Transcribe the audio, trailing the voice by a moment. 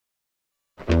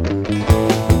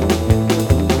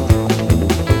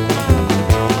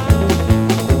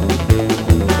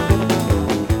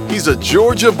He's a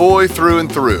Georgia boy through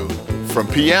and through. From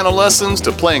piano lessons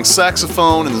to playing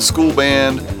saxophone in the school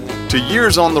band, to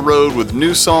years on the road with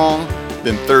Newsong,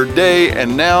 then Third Day,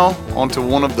 and now onto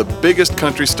one of the biggest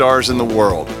country stars in the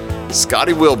world.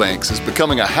 Scotty Wilbanks is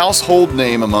becoming a household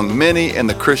name among many in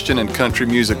the Christian and country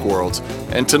music worlds.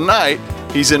 And tonight,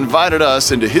 he's invited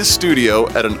us into his studio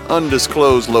at an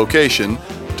undisclosed location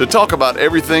to talk about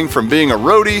everything from being a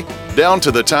roadie down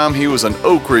to the time he was an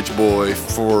Oak Ridge boy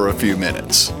for a few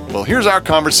minutes. Well, here's our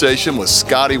conversation with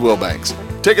Scotty Wilbanks.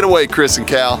 Take it away, Chris and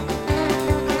Cal.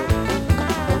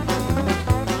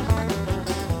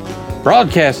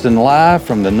 Broadcasting live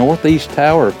from the northeast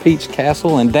tower of Pete's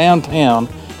Castle in downtown,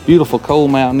 beautiful Coal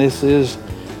Mountain. This is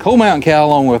Coal Mountain Cal,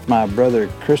 along with my brother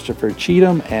Christopher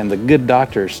Cheatham and the good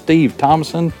doctor Steve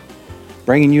Thompson,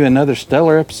 bringing you another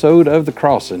stellar episode of The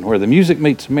Crossing, where the music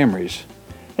meets memories.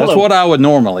 That's what I would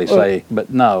normally say, but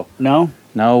no.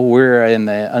 No, we're in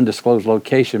the undisclosed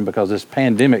location because this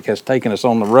pandemic has taken us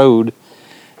on the road,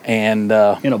 and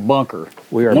in a bunker.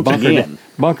 we are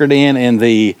bunkered in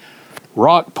the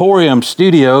Rockporium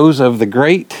studios of the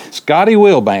great Scotty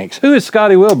Wilbanks. Who is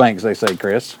Scotty Wilbanks, they say,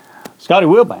 Chris? Scotty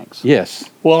Wilbanks. Yes.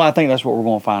 Well, I think that's what we're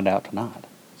going to find out tonight.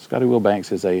 Scotty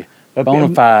Wilbanks is a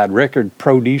bona fide record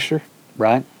producer,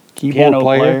 Right? keyboard Piano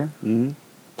player. Mm-hmm.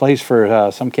 Plays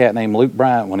for some cat named Luke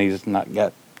Bryan when he's not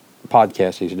got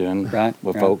podcasts he's doing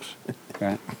with folks.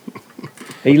 Right.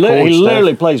 He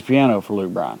literally plays piano for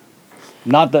Luke Bryan.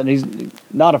 Not that he's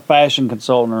not a fashion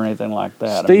consultant or anything like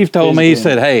that. Steve told me, he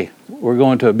said, hey, we're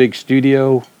going to a big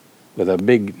studio with a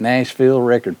big Nashville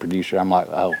record producer. I'm like,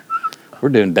 oh, we're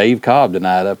doing Dave Cobb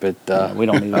tonight up at we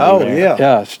don't need to be there.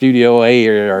 Yeah, Studio A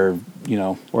or you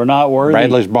know, we're not worried.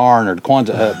 Bradley's Barn or the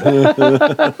Quonset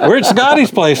Hut. We're at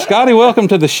Scotty's place. Scotty, welcome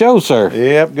to the show, sir.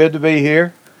 Yep, good to be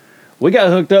here. We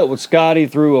got hooked up with Scotty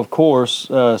through, of course,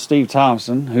 Steve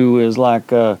Thompson, who is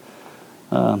like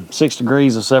 6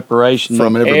 degrees of separation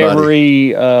from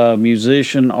everybody. Every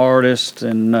musician, artist,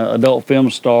 and adult film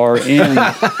star in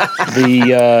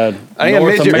the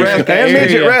North America area.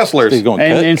 midget wrestlers. He's going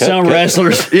And some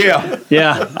wrestlers.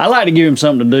 Yeah. I like to give him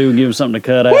something to do, give him something to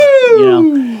cut out. Woo! You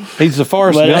know. He's the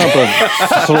Forrest Gump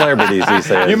of celebrities, he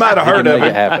says. You might have heard of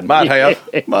it. Might have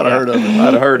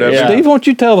heard of it. Steve, won't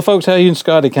you tell the folks how you and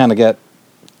Scotty kind of got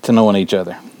to knowing each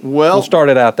other? Well, We'll start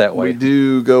it out that way. we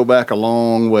do go back a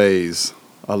long ways.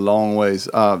 I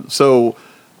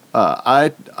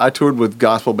toured with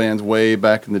gospel bands way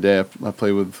back in the day. I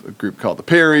played with a group called the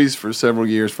Perrys for several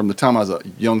years from the time I was a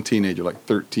young teenager, like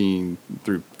 13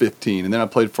 through 15. And then I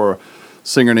played for a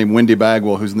singer named Wendy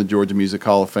Bagwell, who's in the Georgia Music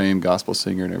Hall of Fame, gospel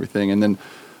singer and everything. And then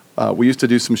we used to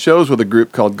do some shows with a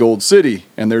group called Gold City,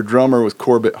 and their drummer was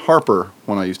Corbett Harper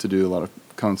when I used to do a lot of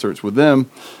concerts with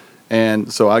them.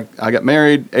 And so I got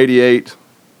married, 88,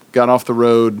 got off the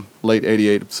road late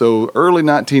 88. So early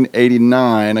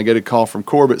 1989, I get a call from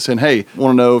Corbett saying, hey,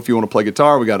 want to know if you want to play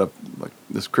guitar? We got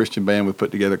this Christian band we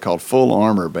put together called Full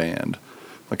Armor Band,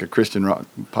 like a Christian rock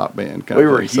pop band kind We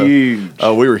of were thing. huge.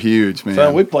 So, we were huge, man.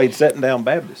 So we played Setting Down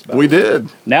Baptist. We did.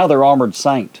 Now they're Armored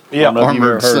Saint. Yeah, I don't know if you've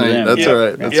ever Armored heard of Saint. them. That's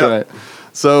right. That's right.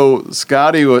 So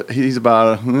Scotty, he's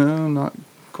about not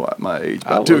quite my age,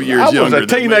 about 2 years younger. I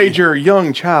was a teenager,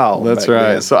 young child. That's back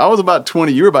right. then. So I was about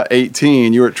 20. You were about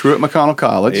 18. You were at Truett-McConnell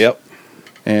College. Yep.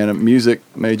 And a music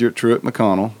major at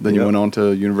Truett-McConnell. Then you went on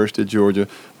to University of Georgia.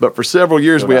 But for several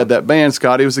years, we had that band.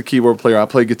 Scotty was the keyboard player. I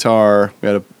played guitar. We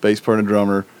had a bass player and a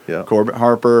drummer. Yeah. Corbett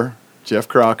Harper, Jeff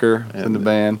Crocker in the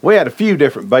band. We had a few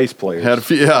different bass players. Had a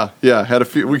few, Had a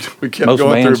few. We kept Most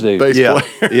going bands through do. bass Yeah.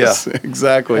 players.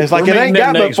 Exactly. It's like We're it ain't meeting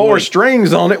got them but next 4 week.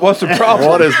 strings on it. What's the problem?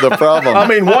 What is the problem? I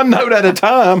mean, one note at a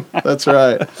time. That's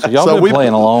right. So y'all been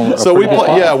playing along. So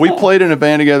we played in a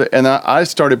band together, and I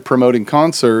started promoting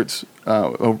concerts.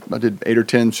 I did 8 or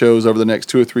 10 shows over the next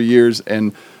 2 or 3 years,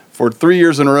 and for 3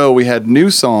 years in a row, we had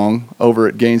Newsong over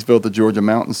at Gainesville at the Georgia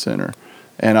Mountain Center,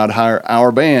 and I'd hire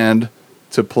our band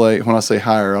to play. When I say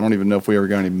hire, I don't even know if we ever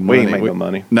got any money. We ain't make no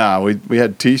money. Nah, we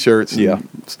had T-shirts and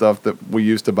stuff that we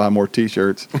used to buy more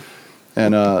T-shirts.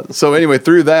 And so anyway,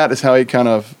 through that is how he kind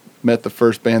of met the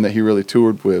first band that he really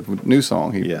toured with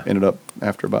Newsong. He ended up,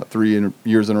 after about 3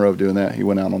 years in a row doing that, he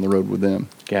went out on the road with them.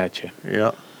 Gotcha.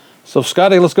 Yeah. So,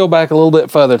 Scotty, let's go back a little bit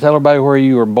further. Tell everybody where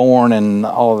you were born and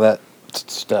all of that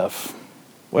stuff.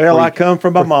 Well, I come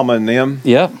from my mama and them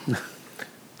Yep.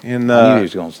 in I knew he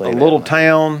was gonna say a that. little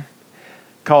town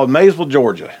called Maysville,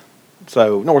 Georgia.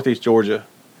 So northeast Georgia.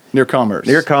 Near Commerce.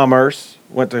 Near Commerce.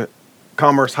 Went to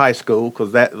Commerce High School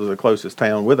because that was the closest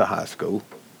town with a high school.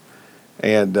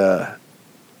 And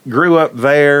grew up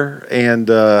there and,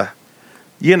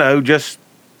 just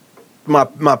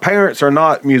my parents are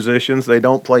not musicians. They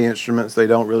don't play instruments. They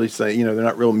don't really say, they're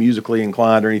not real musically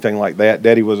inclined or anything like that.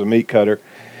 Daddy was a meat cutter,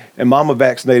 and Mama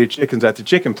vaccinated chickens at the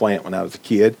chicken plant when I was a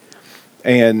kid.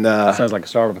 And sounds like the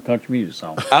start of a country music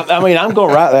song. I mean, I'm going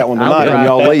to write that one tonight when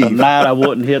y'all leave. Tonight I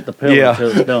wouldn't hit the pillow until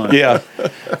it's done. Yeah,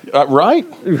 right.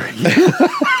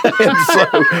 And so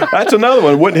that's another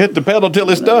one. Wouldn't hit the pedal till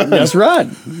it's done. That's right.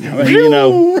 I mean,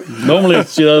 normally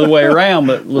it's the other way around,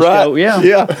 but let's go.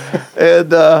 Yeah. And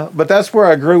but that's where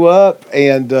I grew up,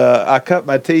 and I cut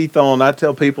my teeth on. I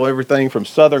tell people everything from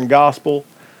Southern gospel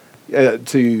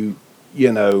to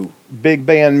big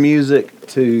band music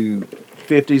to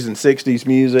 50s and 60s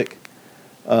music,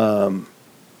 and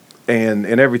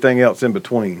everything else in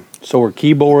between. So were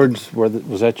keyboards,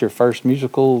 was that your first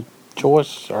musical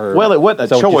choice? Or well, it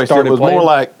wasn't a choice. It was more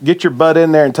like, get your butt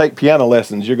in there and take piano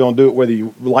lessons. You're going to do it whether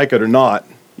you like it or not.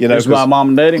 This by mom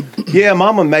and daddy? Yeah,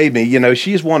 Mama made me.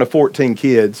 She's one of 14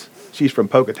 kids. She's from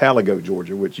Pocatello,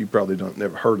 Georgia, which you probably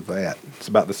never heard of that. It's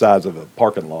about the size of a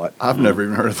parking lot. I've never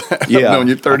even heard of that. Yeah. I've known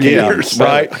you 30 years.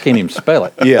 Right? I can't even spell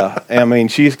it. Yeah. I mean,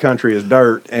 she's country as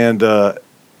dirt. And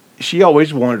she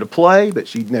always wanted to play, but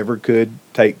she never could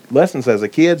take lessons as a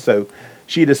kid. So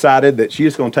she decided that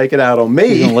she's going to take it out on me.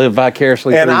 You're going to live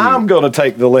vicariously and through I'm going to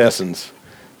take the lessons.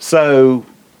 So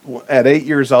at 8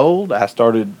 years old, I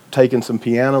started taking some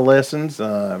piano lessons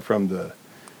from the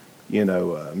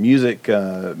music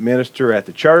minister at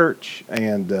the church,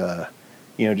 and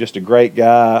just a great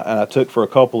guy. And I took for a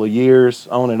couple of years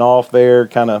on and off there,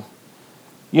 kind of,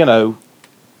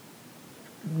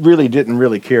 really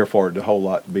didn't care for it a whole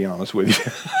lot, to be honest with you.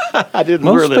 I didn't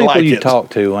Most really people like you it. talk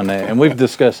to on that, and we've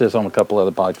discussed this on a couple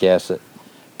other podcasts, that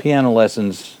piano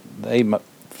lessons, they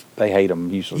hate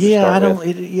them usually. Yeah, I don't.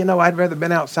 I'd rather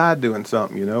been outside doing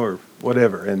something, or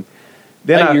whatever. And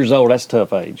then 8 years old, that's a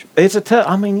tough age. It's a tough.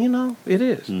 I mean, it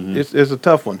is. Mm-hmm. It's a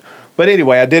tough one. But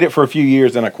anyway, I did it for a few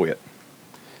years, then I quit.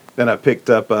 Then I picked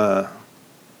up a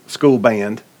school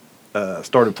band,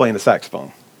 started playing the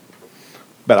saxophone.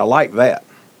 But I liked that.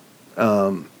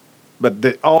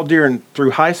 But all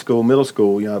through high school, middle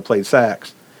school, I played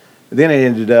sax. And then I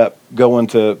ended up going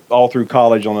all through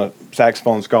college on a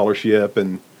saxophone scholarship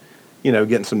and,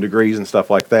 getting some degrees and stuff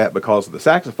like that because of the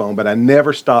saxophone. But I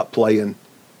never stopped playing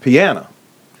piano.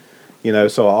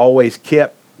 So I always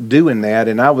kept doing that.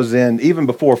 And I was even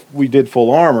before we did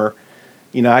Full Armor,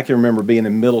 I can remember being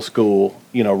in middle school,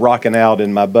 rocking out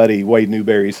in my buddy Wade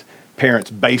Newberry's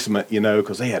parents' basement,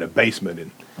 because they had a basement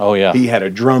and Oh, yeah. he had a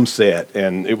drum set,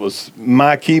 and it was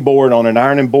my keyboard on an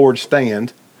ironing board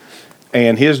stand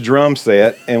and his drum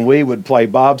set, and we would play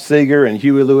Bob Seger and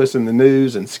Huey Lewis and the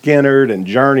News and Skinnerd and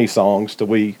Journey songs till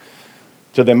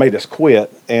they made us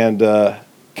quit. And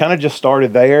kind of just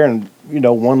started there, and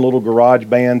one little garage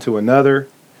band to another,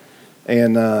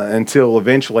 and until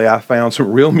eventually I found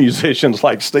some real musicians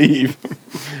like Steve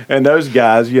and those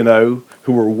guys, who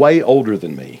were way older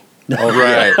than me. Oh,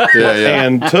 right. Yeah.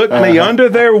 And took me under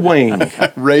their wing.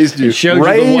 Raised you.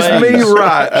 Raised me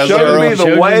right. Showed me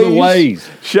the ways.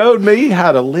 Showed me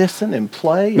how to listen and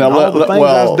play and all the things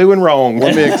I was doing wrong.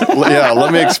 Let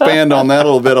me expand on that a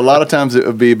little bit. A lot of times it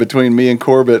would be between me and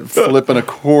Corbett flipping a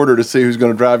quarter to see who's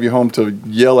going to drive you home to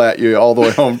yell at you all the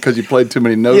way home because you played too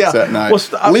many notes that night.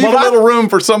 Leave a little room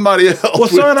for somebody else. Well,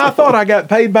 son, I thought I got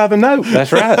paid by the note.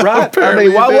 That's right. Right? I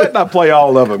mean, why wouldn't I play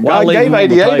all of them? God gave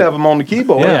 88 of them on the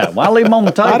keyboard. Yeah, why leave them on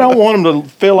the table? I don't want them to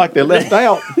feel like they're left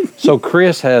out. So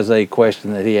Chris has a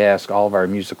question that he asks all of our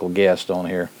musical guests on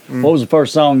here. What was the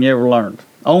first song you ever learned?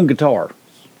 On guitar.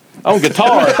 On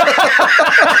guitar.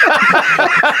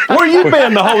 Where you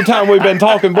been the whole time we've been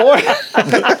talking, boy?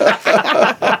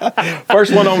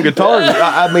 First one on guitar.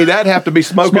 I mean, that'd have to be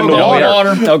Smoking the Water.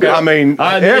 Okay. I mean,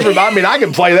 I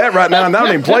can play that right now, and I don't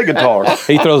even play guitar.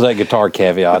 He throws that guitar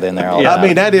caveat in there all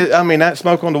the time. That's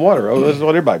Smoke on the Water. Oh, this is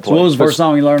what everybody plays. So what was the first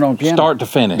song you learned on piano? Start to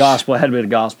finish. Gospel. It had to be a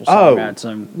gospel song, I'd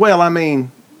assume. Well, I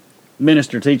mean,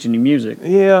 minister teaching you music.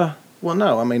 Yeah. Well,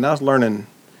 no. I mean, I was learning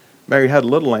Mary Had a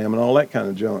Little Lamb and all that kind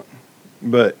of junk.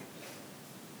 But,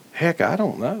 heck, I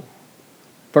don't know.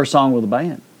 First song with a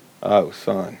band. Oh,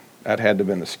 son. That had to have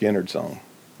been a Skinnerd song.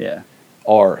 Yeah.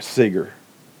 Or Seger.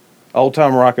 Old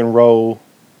Time Rock and Roll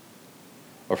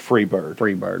or Freebird.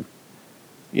 Freebird.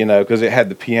 Because it had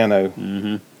the piano.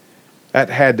 Mm-hmm. That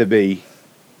had to be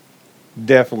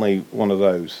definitely one of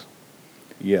those.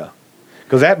 Yeah.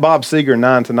 Because that Bob Seger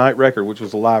 9 Tonight record, which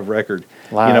was a live record,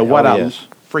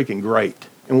 freaking great.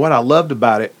 And what I loved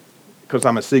about it, because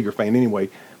I'm a Seger fan anyway,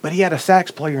 but he had a sax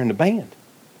player in the band.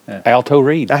 Alto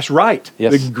Reed. That's right.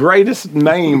 Yes. The greatest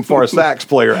name for a sax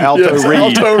player, Alto Yes, Reed.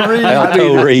 Alto Reed.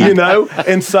 Alto Reed. You know,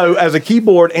 and so as a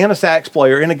keyboard and a sax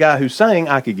player and a guy who sang,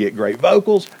 I could get great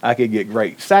vocals, I could get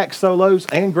great sax solos,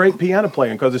 and great piano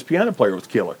playing because this piano player was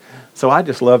killer. So I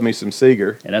just love me some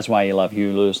Seeger. And that's why you love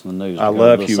Huey Lewis and the News. I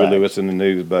love Huey Lewis and the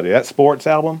News, buddy. That sports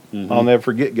album, I'll never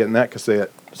forget getting that cassette.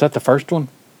 Is that the first one?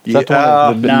 Is Yeah, that the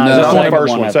one? No, that's the the second first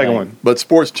one, one, I second think. one. But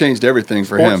sports changed everything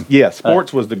for him. Yeah,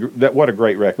 sports was what a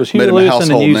great record. Was Huey Made him a Lewis and the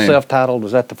household News name. self-titled?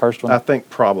 Was that the first one? I think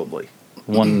probably.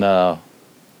 One a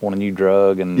new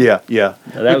drug and Yeah.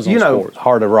 That was on sports.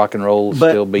 Heart of Rock and Roll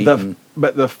still beating.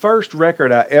 But the first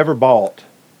record I ever bought,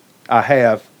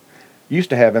 used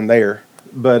to have in there,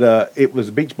 but it was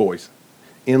Beach Boys,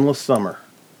 Endless Summer.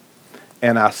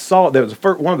 And I saw, that was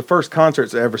one of the first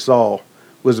concerts I ever saw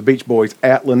was the Beach Boys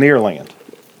at Lanierland.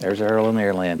 There's Earl and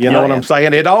Airland. You know what I'm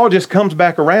saying? It all just comes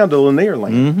back around to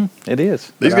Lanierland. Mm-hmm. It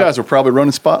is. These guys were probably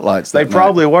running spotlights. They that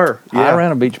probably were. I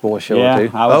ran a Beach Boy show Yeah,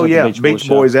 too. I was Oh at the yeah, Beach Beach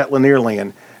show. Boys at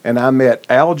Lanierland, and I met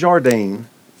Al Jardine,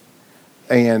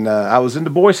 and I was in the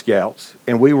Boy Scouts,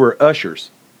 and we were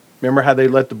ushers. Remember how they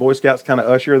let the Boy Scouts kind of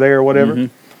usher there or whatever?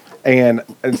 And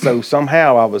so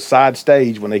somehow I was side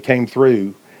stage when they came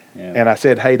through, and I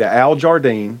said hey to Al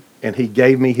Jardine, and he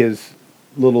gave me his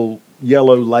little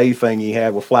yellow lei thing he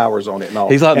had with flowers on it and all.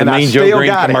 He's like and the I Mean Joe still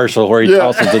Green got it. commercial where he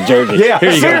tosses the jersey. Yeah, Here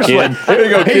you seriously. go, kid. Here you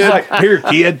go, kid. He's like, here,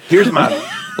 kid. Here's my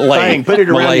thing. Put it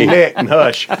around Malay. your neck and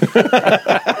hush.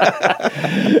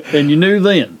 And you knew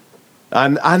then.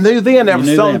 I knew then there You was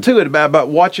knew something then. to it about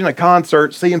watching a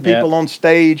concert, seeing people Yep. on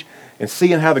stage, and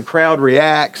seeing how the crowd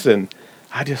reacts. And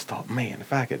I just thought, man,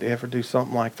 if I could ever do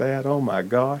something like that, oh my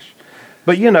gosh.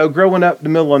 But you know, growing up in the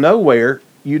middle of nowhere,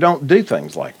 you don't do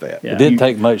things like that. Yeah. It didn't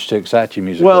take much to excite you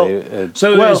musically. Well,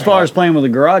 So Well- as far as playing with a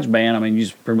garage band, I mean, you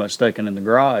just pretty much sticking in the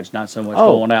garage, not so much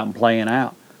Oh. going out and playing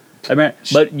out. I mean,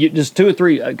 but you, just two or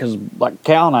three, because like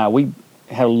Cal and I, we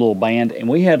had a little band, and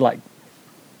we had like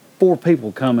 4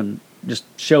 people come and just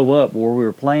show up where we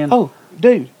were playing. Oh,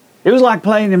 dude. It was like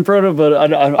playing in front of an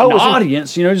was it-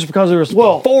 audience, you know, just because there was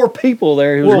 4 people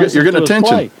there who were You're listening getting to us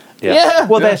attention. play. Yeah.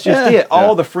 Well, that's just Yeah. it.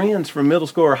 All the friends from middle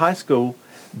school or high school,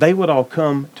 they would all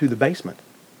come to the basement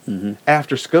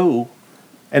after school,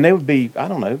 and they would be, I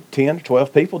don't know, 10 or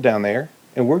 12 people down there,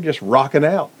 and we're just rocking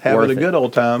out, having Worth a it. good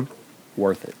old time.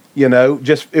 Worth it. You know,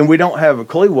 and we don't have a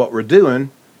clue what we're doing,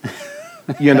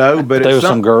 you know, but there it's were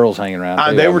some girls hanging around.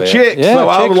 too, they I were bet. chicks, Yeah, so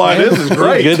I was chicks, like, man. this is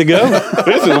great. Good to go.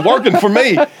 This is working for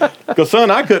me. Because, son,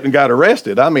 I couldn't have got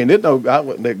arrested. I mean,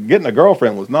 getting a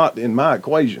girlfriend was not in my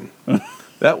equation.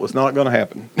 That was not going to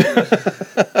happen.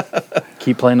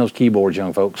 Keep playing those keyboards,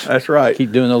 young folks. That's right.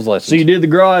 Keep doing those lessons. So you did the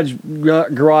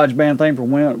garage band thing for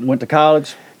when went to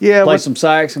college? Yeah, Played with- some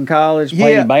sax in college?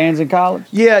 Played Yeah. in bands in college?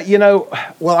 Yeah, you know,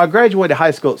 well, I graduated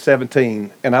high school at 17,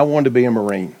 and I wanted to be a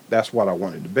Marine. That's what I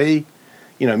wanted to be.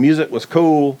 You know, music was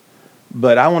cool,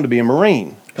 but I wanted to be a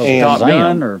Marine. And Top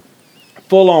Gun or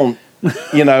full on,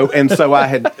 you know, and so I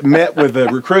had met with the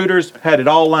recruiters, had it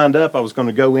all lined up. I was going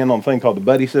to go in on a thing called the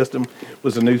buddy system. It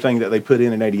was a new thing that they put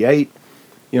in '88,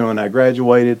 you know, and I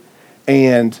graduated.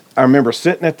 And I remember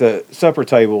sitting at the supper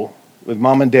table with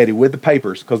mom and daddy with the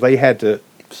papers because they had to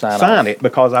sign it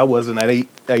because I wasn't at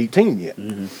 18 yet.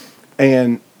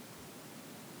 And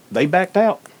they backed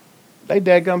out. They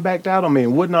dadgum backed out on me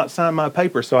and would not sign my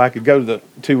paper so I could go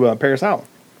to Paris Island.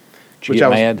 Did you get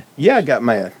mad? Yeah, I got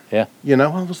mad. Yeah. You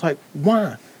know, I was like,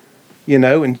 why? You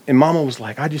know, and Mama was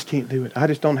like, I just can't do it. I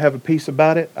just don't have a peace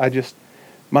about it.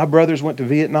 My brothers went to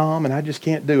Vietnam, and I just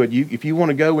can't do it. If you want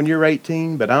to go when you're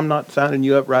 18, but I'm not signing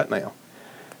you up right now.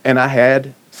 And I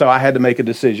had to make a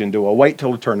decision. Do I wait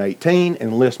till I turn 18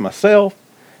 and enlist myself?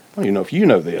 I don't even know if you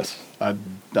know this. I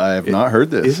have not heard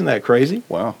this. Isn't that crazy?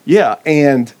 Wow. Yeah,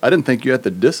 and I didn't think you had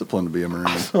the discipline to be a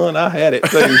Marine. son, I had it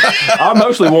too. I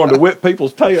mostly wanted to whip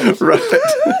people's tails. Right.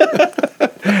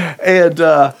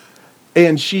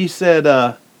 And she said,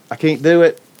 I can't do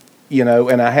it, you know,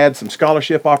 and I had some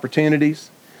scholarship opportunities,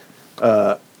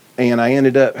 and I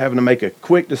ended up having to make a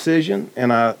quick decision,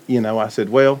 and I said,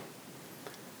 well,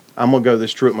 I'm going to go to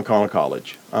this Truett McConnell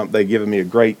College. They given me a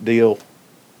great deal.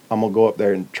 I'm going to go up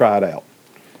there and try it out.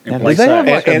 Now, play do they have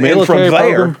sax. like a And military from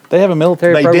there, program? They have a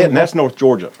military They program? didn't. That's North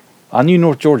Georgia. I knew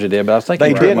North Georgia did, but I was thinking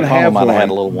They Truett didn't McConnell have might one, have had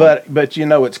a little one. but you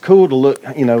know, it's cool to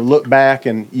look back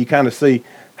and you kind of see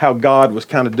how God was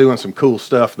kind of doing some cool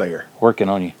stuff there working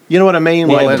on you. You know what I mean?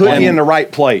 Well, Like putting you in the right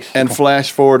place. And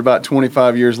flash forward about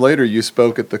 25 years later, you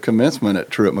spoke at the commencement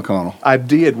at Truett McConnell. I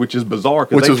did, which is bizarre Which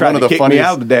because they was tried one of to the kick me funniest-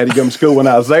 out of the Daddy Gum School when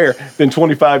I was there. Then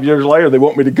 25 years later, they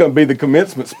want me to come be the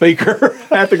commencement speaker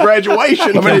at the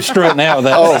graduation. I mean, it's strutting out with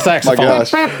that Oh saxophone. my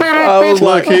gosh! I was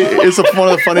like, it's one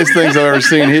of the funniest things I've ever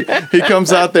seen. He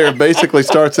comes out there and basically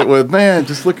starts it with, "Man,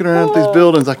 just looking around at these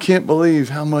buildings, I can't believe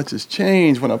how much has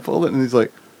changed when I pulled it." And he's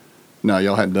like, "No,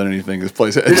 y'all hadn't done anything. This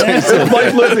place had changed." The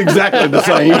place looks exactly the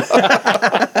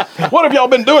same. What have y'all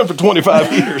been doing for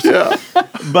 25 years? Yeah.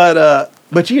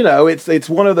 But you know, it's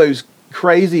one of those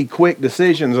crazy quick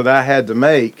decisions that I had to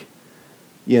make.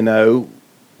 You know,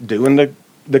 doing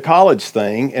the college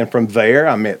thing, and from there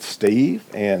I met Steve,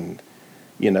 and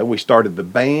you know, we started the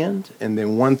band, and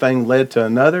then one thing led to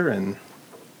another, and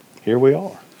here we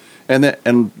are.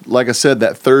 And like I said,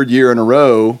 that third year in a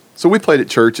row, so we played at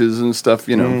churches and stuff,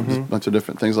 you know, just a bunch of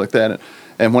different things like that.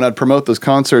 And when I'd promote those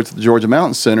concerts at the Georgia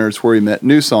Mountain Center, it's where we met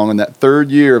Newsong. And that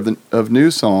third year of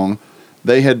Newsong,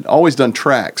 they had always done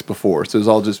tracks before. So it was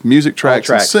all just music tracks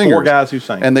and singers. 4 guys who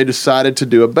sang. And they decided to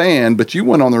do a band, but you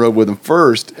went on the road with them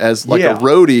first as like Yeah. a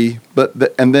roadie, but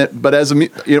as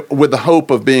with the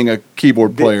hope of being a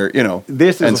keyboard player, you know,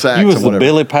 This is and a- sax You was and the whatever.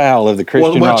 Billy Powell of the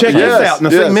Christian Well, rock check scene. Yes,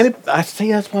 this out. Now, yes. I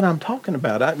see that's what I'm talking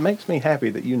about. It makes me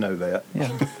happy that you know that. Yeah.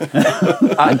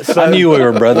 I I knew we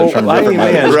were brothers from different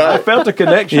amen. mothers. I felt a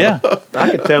connection. Yeah.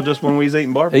 I could tell just when we was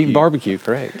eating barbecue. Eating barbecue,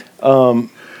 correct.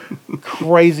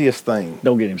 Craziest thing.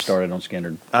 Don't get him started on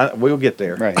Skinner. We'll get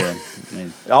there. Right here. I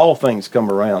mean, All things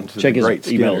come around to check the his great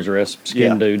email Skinner. address, Yeah.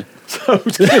 Skin Dude.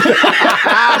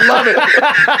 I love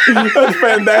it. That's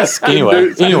fantastic. Anyway,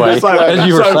 as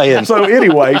you were saying. So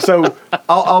anyway,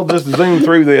 I'll just zoom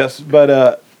through this.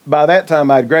 But by that time,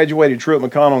 I'd graduated Truett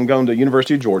McConnell and gone to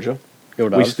University of Georgia. Go We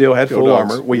Dogs. still had Go full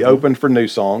Dogs. armor. We opened for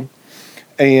Newsong.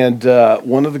 And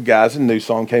one of the guys in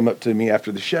Newsong came up to me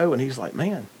after the show, and he's like,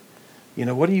 "Man, you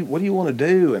know, what do you want to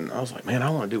do?" And I was like, "Man, I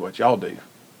want to do what y'all do.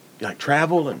 You like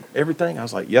travel and everything?" I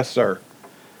was like, "Yes, sir."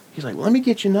 He's like, "Well, let me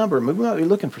get your number. Maybe we might be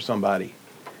looking for somebody."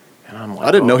 And I'm like,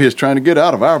 I didn't know "Oh." he was trying to get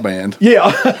out of our band. Yeah.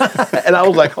 And I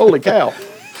was like, "Holy cow."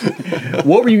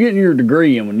 What were you getting your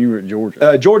degree in when you were at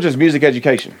Georgia? Georgia's music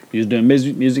education. You was doing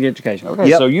music education. Okay,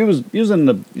 Yep. so you was in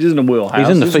the wheelhouse. He's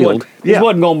in the This field. wasn't- This Yeah.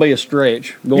 wasn't going to be a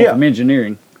stretch going Yeah. from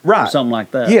engineering, Right. or something like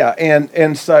that. Yeah,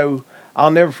 and so I'll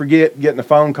never forget getting a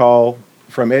phone call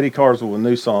from Eddie Carswell with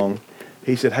Newsong.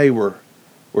 He said, "Hey, we're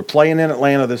playing in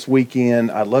Atlanta this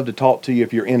weekend. I'd love to talk to you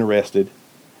if you're interested.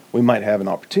 We might have an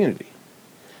opportunity."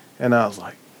 And I was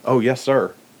like, "Oh, yes,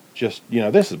 sir. Just, you know,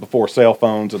 this is before cell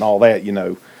phones and all that, you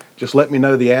know. Just let me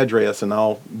know the address and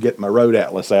I'll get my road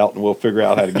atlas out and we'll figure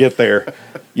out how to get there,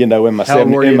 you know, in my How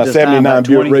old were you at this time, 79 about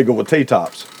Buick 20? Regal with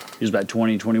T-tops." He was about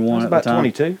 20, I 21 was at about the time.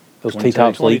 22. Those 22,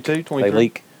 T-tops leak. 22, They 23.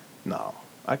 leak No,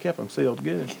 I kept them sealed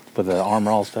good. with the armor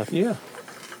all stuff. Yeah.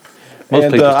 Most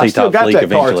And people's I still T-tops got leak that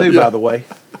car eventually. too, by the way.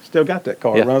 Still got that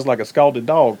car. Yeah. It runs like a scalded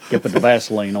dog. Kept put the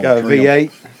Vaseline on Got a the trim.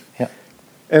 V8. Yeah.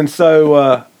 And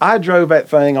so I drove that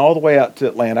thing all the way out to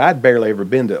Atlanta. I'd barely ever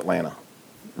been to Atlanta,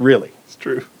 really, It's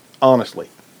true. honestly.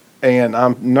 And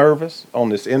I'm nervous on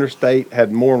this interstate,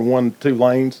 had more than 2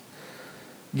 lanes.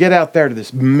 Get out there to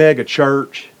this mega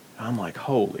church. I'm like,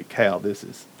 holy cow, this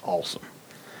is awesome.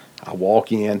 I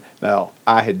walk in. Now,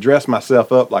 I had dressed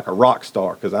myself up like a rock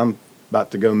star because I'm about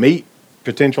to go meet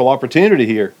potential opportunity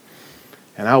here.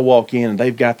 And I walk in and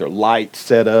they've got their lights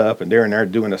set up and they're in there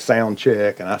doing a sound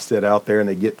check. And I sit out there and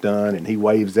they get done and he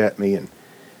waves at me and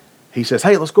he says,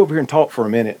 "Hey, let's go over here and talk for a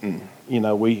minute." And, you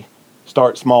know, we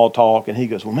start small talk and he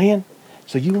goes, "Well, man,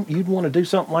 so you'd want to do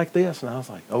something like this?" And I was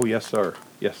like, "Oh, yes, sir.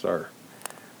 Yes, sir."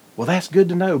 "Well, that's good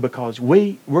to know because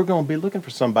we're going to be looking for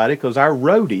somebody because our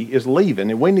roadie is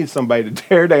leaving and we need somebody to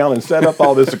tear down and set up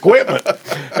all this equipment."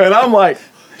 And I'm like,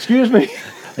 "Excuse me."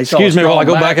 They saw a Excuse me while I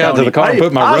go strong back back out on to the you. car and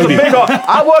put my I was a roadie.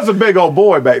 I was a big old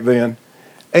boy back then.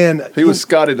 And He was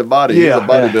Scotty the Body. Yeah. He was a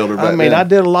bodybuilder back I mean, then. I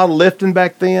did a lot of lifting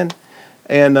back then.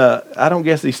 And I don't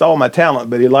guess he saw my talent,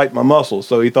 but he liked my muscles.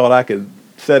 So he thought I could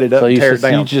set it up So and you, tear it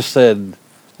said, down. you just said,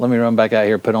 "Let me run back out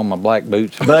here, put on my black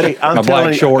boots, Buddy, I'm my telling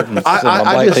black you, short, and my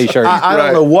black just- T-shirt." I Right.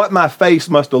 don't know what my face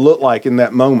must have looked like in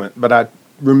that moment, but I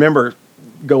remember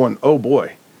going, "Oh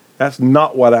boy, that's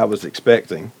not what I was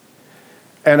expecting."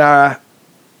 And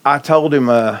I told him,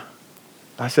 I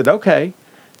said, "Okay."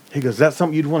 He goes, "Is that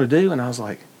something you'd want to do?" And I was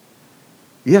like,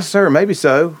 "Yes, sir, maybe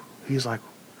so." He's like,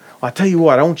 "Well, I tell you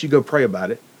what, I want you to go pray about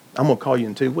it. I'm going to call you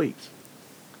in 2 weeks."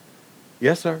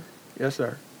 "Yes, sir. Yes,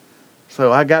 sir."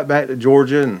 So I got back to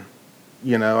Georgia and,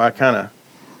 you know, I kind of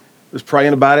was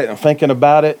praying about it and thinking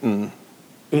about it, and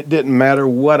it didn't matter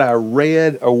what I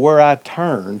read or where I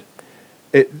turned.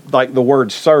 it like the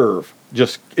word serve.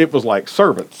 It was like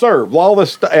servant, serve, all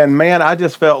this stuff. And man, I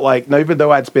just felt like, even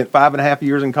though I'd spent 5.5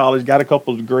 years in college, got a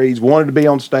couple of degrees, wanted to be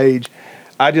on stage,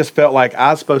 I just felt like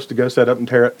I was supposed to go set up and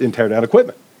tear down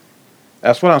equipment.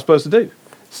 That's what I'm supposed to do.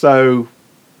 So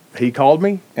he called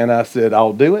me and I said,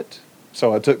 I'll do it.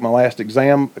 So I took my last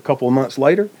exam a couple of months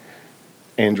later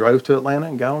and drove to Atlanta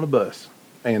and got on a bus.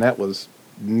 And that was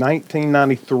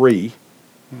 1993.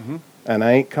 And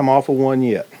I ain't come off of one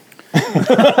yet.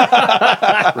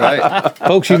 Right.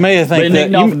 Folks, you may have Been think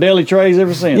eating off the deli trays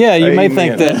ever since. yeah, you may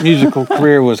think Amen. that musical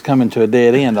career was coming to a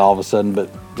dead end all of a sudden, but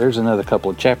there's another couple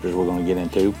of chapters we're going to get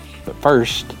into. But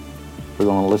first, we're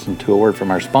going to listen to a word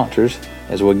from our sponsors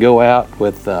as we go out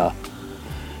with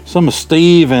some of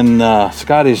Steve and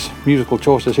Scotty's musical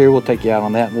choices here. We'll take you out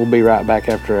on that. We'll be right back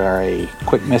after a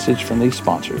quick message from these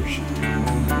sponsors.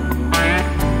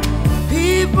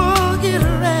 People get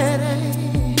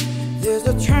ready. There's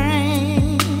a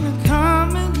train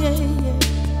coming, yeah,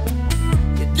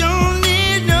 yeah. You don't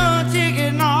need no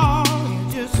ticket, no.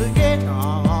 You just get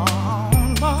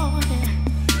on board.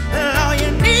 And all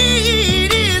you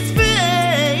need is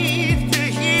faith to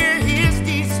hear his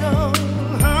diesel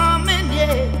humming,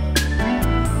 yeah.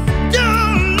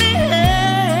 Don't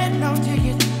need no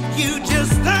ticket. You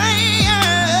just think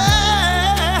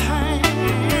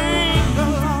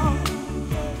along.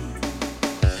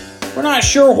 We're not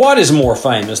sure what is more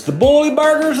famous, the Bully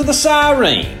Burgers or the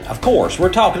Siren. Of course,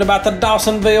 we're talking about the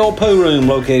Dawsonville Poo Room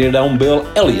located on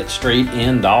Bill Elliott Street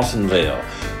in Dawsonville.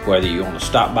 Whether you want to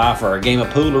stop by for a game of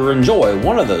pool or enjoy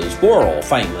one of those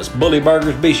world-famous Bully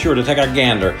Burgers, be sure to take a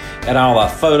gander at all the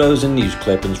photos and news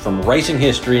clippings from racing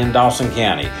history in Dawson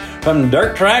County. From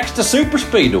dirt tracks to super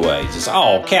speedways, it's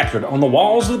all captured on the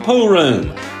walls of the pool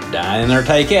room. Dine in or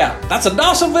take out, that's a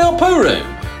Dawsonville Poo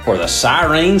Room, where the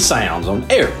siren sounds on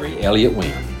every Elliott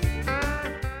win.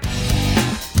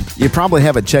 You probably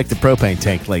haven't checked the propane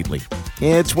tank lately.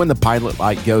 It's when the pilot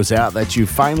light goes out that you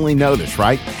finally notice,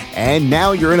 right? And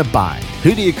now you're in a bind.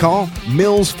 Who do you call?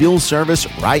 Mills Fuel Service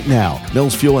right now.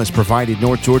 Mills Fuel has provided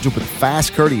North Georgia with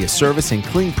fast, courteous service and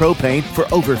clean propane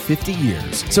for over 50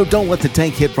 years. So don't let the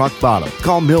tank hit rock bottom.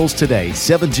 Call Mills today,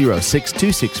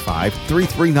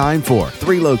 706-265-3394.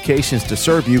 3 locations to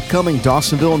serve you, Cumming,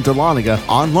 Dawsonville, and Dahlonega.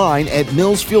 Online at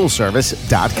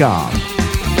millsfuelservice.com.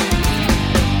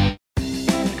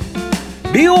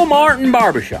 Buell Martin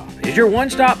Barbershop is your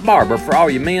one-stop barber for all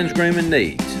your men's grooming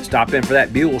needs. Stop in for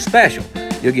that Buell special.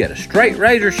 You'll get a straight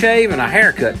razor shave and a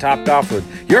haircut topped off with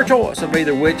your choice of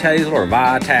either witch hazel or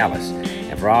vitalis.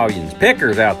 And for all you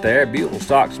pickers out there, Buell will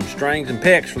stock some strings and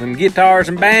picks for them guitars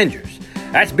and banjos.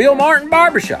 That's Buell Martin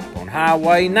Barbershop on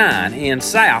Highway 9 in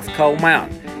South Coal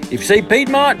Mountain. If you see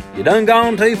Piedmont, you done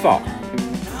gone too far.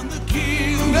 I'm the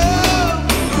king of the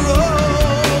road.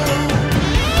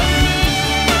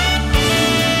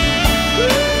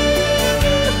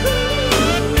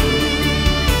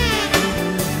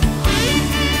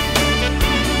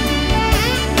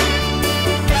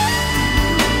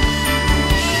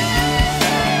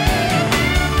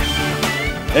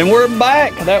 And we're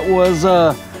back. That was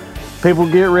People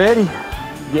Get Ready,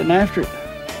 getting after it.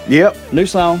 Yep, New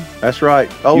song. that's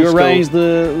right. Old You school. arranged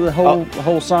the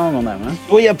whole song on that one, huh?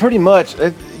 Well, yeah, pretty much.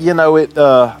 Like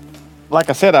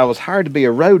I said, I was hired to be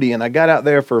a roadie, and I got out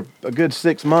there for a good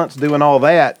 6 months doing all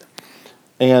that.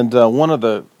 And one of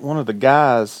the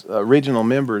guys, original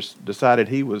members, decided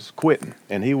he was quitting,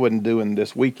 and he wasn't doing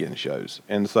this weekend shows.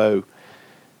 And so,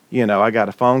 I got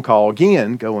a phone call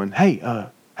again, going, "Hey,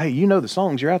 you know the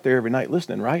songs? You're out there every night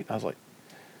listening, right?" I was like,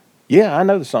 "Yeah, I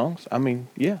know the songs. I mean,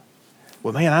 yeah."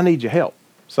 "Well, man, I need your help."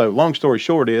 So, long story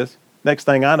short is, next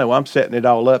thing I know, I'm setting it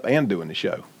all up and doing the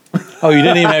show. Oh, you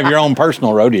didn't even have your own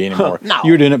personal roadie anymore. No,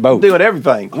 You were doing it both. doing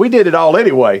everything. We did it all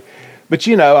anyway. But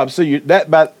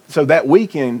so that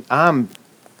weekend, I'm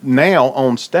now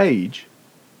on stage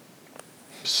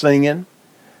singing,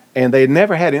 and they had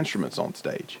never had instruments on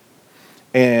stage.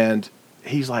 And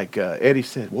he's like, Eddie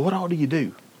said, "Well, what all do you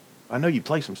do? I know you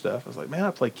play some stuff." I was like, "Man,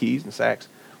 I play keys and sax."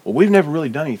 "Well, we've never really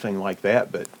done anything like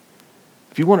that, but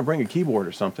if you want to bring a keyboard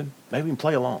or something, maybe we can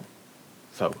play along."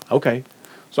 So, okay.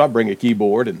 So I bring a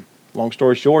keyboard, and long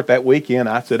story short, that weekend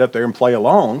I sit up there and play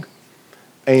along.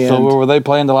 And So were they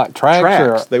playing the tracks?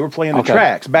 Or? They were playing the Okay.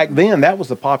 tracks. Back then, that was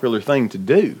the popular thing to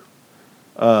do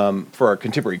for a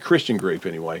contemporary Christian group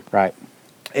anyway. Right.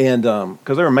 And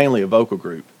because they were mainly a vocal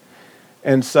group.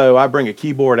 And so I bring a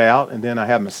keyboard out, and then I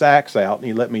have my sax out, and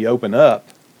he let me open up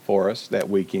for us that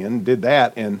weekend, did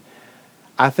that. And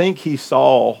I think he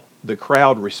saw the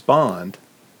crowd respond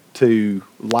to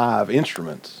live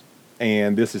instruments,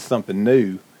 and this is something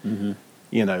new.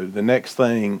 Mm-hmm. The next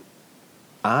thing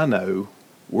I know,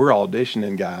 we're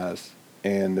auditioning guys,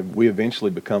 and we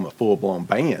eventually become a full-blown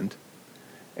band.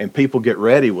 And People Get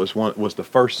Ready was the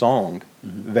first song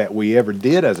that we ever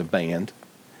did as a band,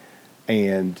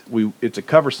 and it's a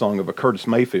cover song of a Curtis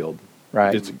Mayfield.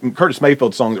 Right. It's a Curtis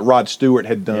Mayfield song that Rod Stewart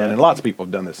had done, and lots of people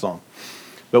have done this song.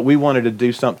 But we wanted to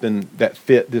do something that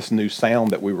fit this new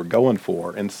sound that we were going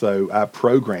for, and so I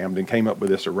programmed and came up with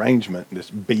this arrangement, this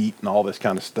beat, and all this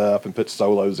kind of stuff, and put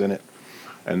solos in it.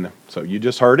 And so you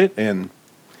just heard it, and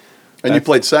you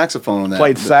played saxophone on that.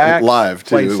 Played sax live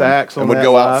too. Played sax on and would that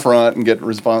go live. out front and get a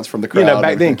response from the crowd. You know,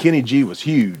 back then Kenny G was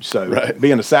huge, so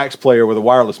being a sax player with a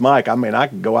wireless mic, I mean, I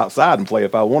could go outside and play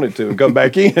if I wanted to and come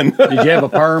back in. Did you have a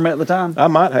perm at the time? I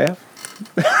might have,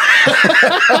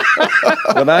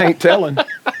 but I ain't telling.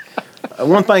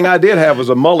 One thing I did have was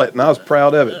a mullet, and I was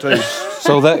proud of it too.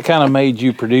 So that kind of made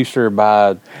you producer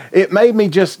by... It made me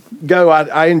just go.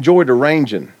 I enjoyed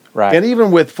arranging. Right. And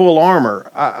even with Full Armor,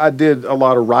 I did a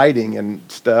lot of writing and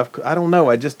stuff. I don't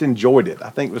know. I just enjoyed it. I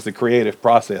think it was the creative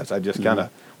process I just kind of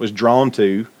was drawn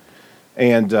to.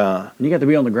 And you got to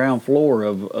be on the ground floor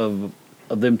of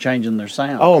them changing their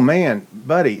sound. oh, man,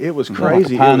 buddy, it was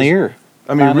crazy. Like a pioneer.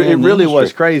 It Pioneer in the really was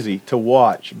industry. crazy to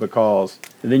watch because...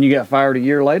 And then you got fired a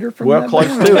year later from Well, that? close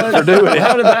to it for doing it.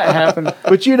 How did that happen?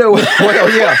 But you know,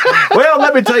 well, yeah. Well,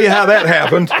 let me tell you how that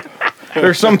happened.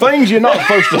 There's some things you're not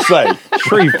supposed to say.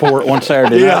 Shreveport one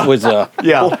Saturday night was...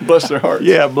 Yeah. Bless their hearts.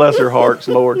 Yeah, bless their hearts,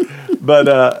 Lord.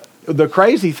 But the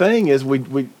crazy thing is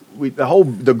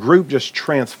the group just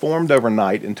transformed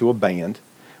overnight into a band.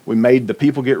 We made the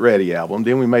People Get Ready album.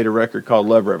 Then we made a record called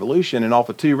Love Revolution. And off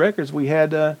of 2 records, we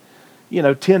had,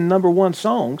 10 number 1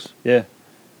 songs Yeah.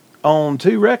 on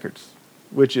 2 records,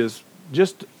 which is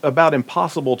just about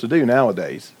impossible to do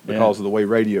nowadays because of the way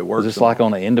radio works. Was this like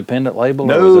on an independent label?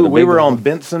 or was No, it a we big were on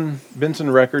label?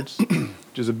 Benson Records,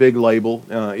 which is a big label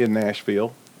in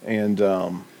Nashville. And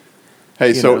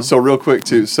Hey, You know. so real quick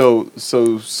too. So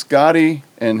Scotty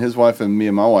and his wife and me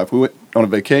and my wife, we went on a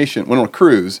vacation, went on a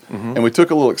cruise, and we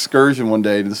took a little excursion one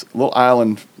day to this little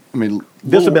island. I mean,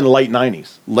 this had been late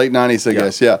 90s. late 90s, I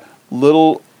guess. Yeah,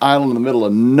 little island in the middle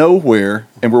of nowhere,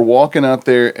 and we're walking out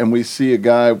there, and we see a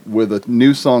guy with a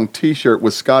Newsong T-shirt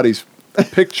with Scotty's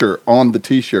picture on the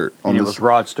T-shirt. And it was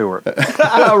Rod Stewart.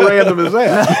 How random is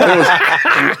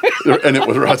that? And it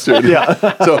was Rod Stewart.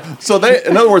 Yeah. So they,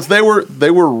 in other words, they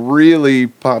were really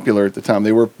popular at the time.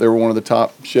 They were one of the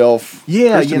top shelf.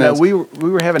 Yeah, Christian bands. we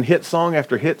were having hit song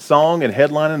after hit song and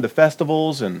headlining the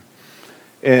festivals and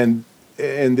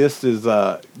this is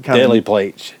kind Deli of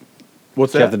plates.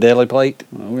 what's You have that? the deli plate?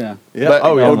 Oh, yeah. Yeah. But-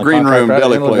 Oh, yeah. oh, green room Contract,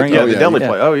 deli right? plate. Yeah, Oh, the deli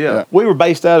play. Oh, yeah. Yeah. We were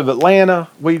based out of Atlanta.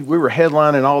 We were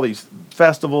headlining all these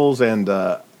festivals, and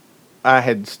I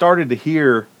had started to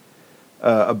hear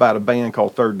about a band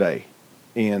called Third Day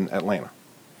in Atlanta.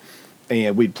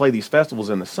 And we'd play these festivals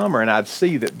in the summer, and I'd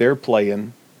see that they're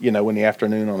playing, in the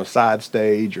afternoon on a side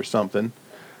stage or something.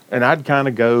 And I'd kind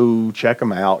of go check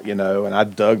them out, and I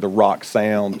dug the rock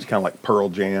sound. It's kind of like Pearl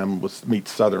Jam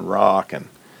meets Southern rock. And,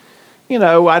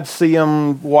 I'd see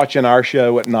them watching our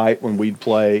show at night when we'd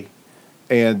play.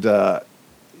 And,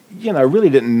 really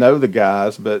didn't know the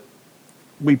guys, but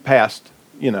we passed,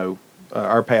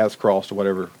 our paths crossed or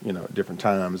whatever, at different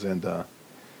times. And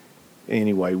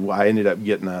anyway, I ended up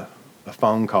getting a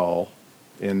phone call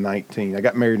in I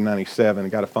got married in 97. I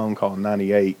got a phone call in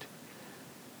 98.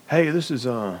 Hey, this is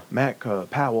Mac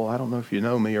Powell. I don't know if you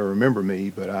know me or remember me,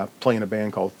 but I play in a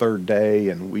band called Third Day,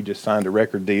 and we just signed a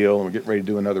record deal, and we're getting ready to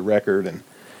do another record. And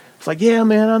it's like, yeah,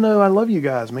 man, I know. I love you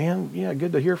guys, man. Yeah,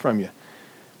 good to hear from you.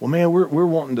 Well, man, we're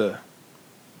wanting to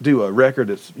do a record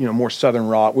that's, more Southern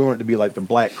rock. We want it to be like the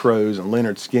Black Crowes and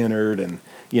Leonard Skinner, and,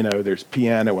 there's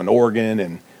piano and organ,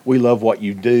 and we love what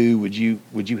you do. Would you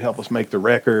help us make the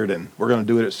record? And we're going to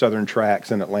do it at Southern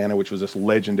Tracks in Atlanta, which was this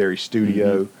legendary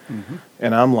studio. Mm-hmm.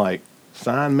 And I'm like,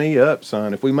 sign me up,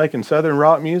 son. If we making Southern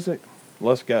rock music,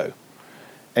 let's go.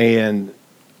 And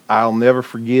I'll never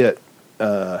forget,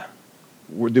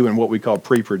 we're doing what we call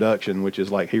pre-production, which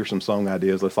is like, here's some song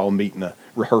ideas. Let's all meet in a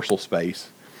rehearsal space.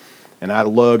 And I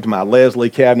lugged my Leslie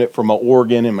cabinet for my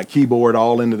organ and my keyboard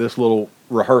all into this little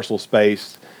rehearsal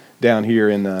space down here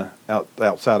in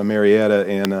outside of Marietta,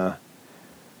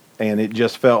 and it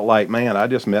just felt like, man, I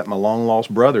just met my long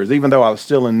lost brothers. Even though I was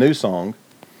still in Newsong,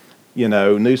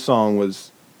 Newsong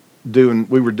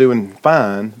we were doing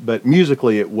fine, but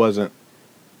musically it wasn't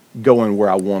going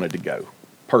where I wanted to go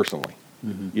personally,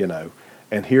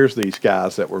 And here's these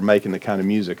guys that were making the kind of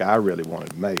music I really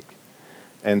wanted to make,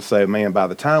 and so, man, by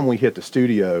the time we hit the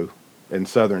studio in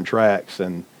Southern Tracks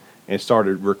and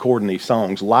started recording these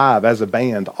songs live as a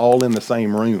band, all in the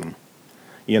same room.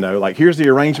 Like, here's the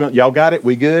arrangement. Y'all got it?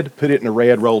 We good? Put it in a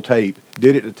red roll tape.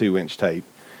 Did it to 2-inch tape.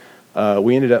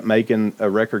 We ended up making a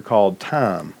record called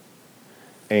Time.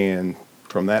 And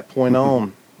from that point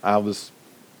on, I was,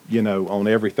 on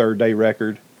every Third Day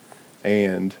record,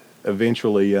 and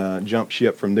eventually jumped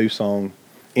ship from Newsong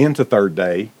into Third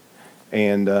Day.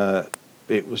 And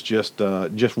it was just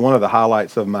one of the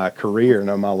highlights of my career and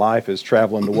of my life is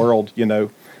traveling the world,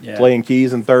 playing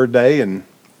keys in Third Day, and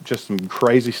just some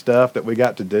crazy stuff that we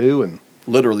got to do, and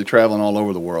literally traveling all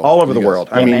over the world. All over the world.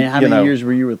 I mean, how many years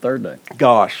were you with Third Day?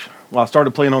 Gosh. Well, I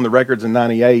started playing on the records in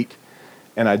 98,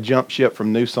 and I jumped ship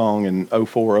from Newsong in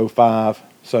 04, 05,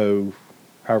 so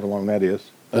however long that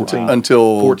is.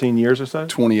 Until 14 years or so?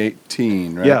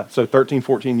 2018, right? Yeah, so 13,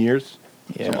 14 years.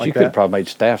 Yeah, you could have probably made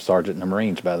staff sergeant in the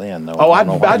Marines by then, though. Oh,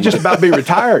 I'd just about be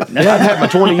retired. I'd have my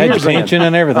 20 years pension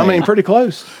and everything. I mean, pretty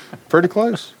close. Pretty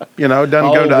close. It doesn't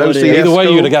go to OCS. Either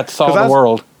way, you'd have got to solve the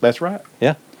world. That's right.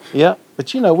 Yeah. Yeah.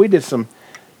 But, we did some,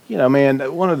 man,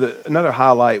 another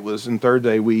highlight was in Third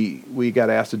Day, we got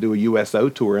asked to do a USO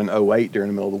tour in 08 during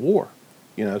the middle of the war.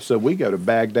 So we go to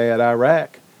Baghdad,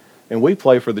 Iraq, and we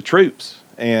play for the troops.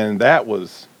 And that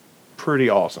was pretty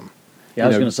awesome. Yeah, I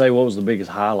was going to say, what was the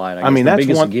biggest highlight? I mean, the that's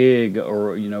biggest one gig,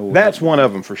 or that's one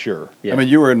of them for sure. Yeah. I mean,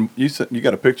 you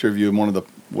got a picture of you in one of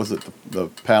the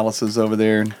palaces over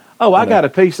there? Oh, I got a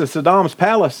piece of Saddam's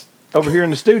palace over here in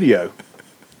the studio.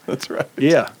 That's right.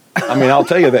 Yeah. I mean, I'll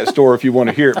tell you that story if you want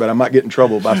to hear it, but I might get in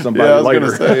trouble by somebody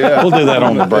later. Say, yeah. We'll do that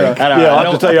on the break. I'll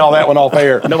have to tell you all that one off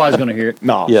air. Nobody's going to hear it.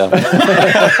 No. Yeah.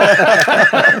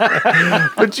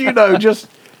 But just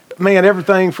man,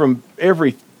 everything from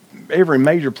every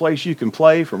major place you can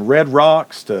play, from Red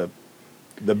Rocks to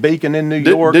the Beacon in New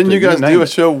York. Didn't you guys do a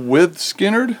show with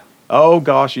Skinner? Oh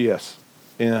gosh, yes.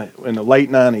 In the late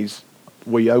 '90s,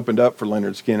 we opened up for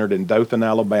Leonard Skinner in Dothan,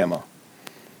 Alabama.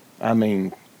 I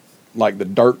mean, like the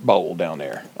Dirt Bowl down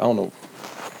there. I don't know,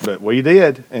 but we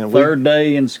did. And Third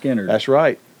Day in Skinner. That's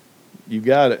right. You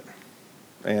got it.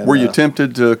 And, were you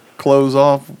tempted to close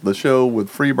off the show with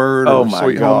Freebird? Oh or my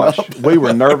Sweet gosh, Home? we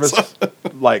were nervous.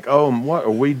 Like, what are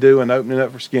we doing opening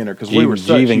up for Skinner? Because we were such.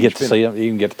 Did you even get to huge see him? You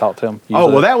even get to talk to him?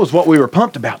 Well, that was what we were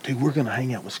pumped about, dude. We're going to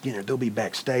hang out with Skinner. They'll be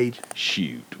backstage.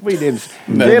 Shoot. We didn't.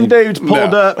 Them dudes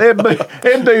pulled up.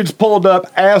 Them dudes pulled up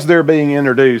as they're being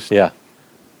introduced. Yeah.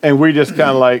 And we just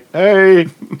kind of like, hey,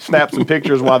 snap some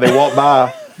pictures while they walk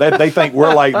by. They think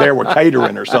we're like there with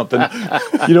catering or something.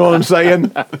 You know what I'm saying?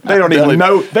 They don't even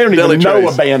know. They don't even know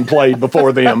a band played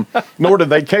before them, nor do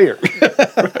they care.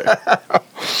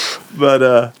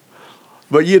 But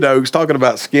he's talking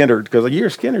about Skinner, because you're a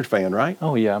Skinner fan, right?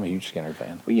 Oh yeah, I'm a huge Skinner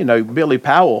fan. Well, Billy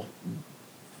Powell,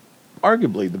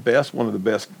 arguably one of the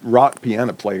best rock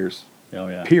piano players. Oh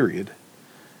yeah. Period.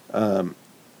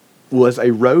 Was a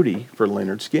roadie for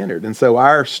Leonard Skinner, and so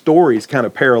our stories kind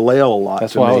of parallel a lot.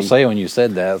 That's what I was saying when you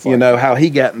said that. It's how he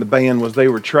got in the band was they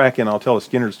were tracking. I'll tell a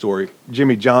Skinner story.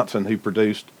 Jimmy Johnson, who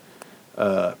produced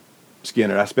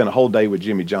Skinner, I spent a whole day with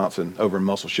Jimmy Johnson over in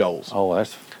Muscle Shoals. Oh,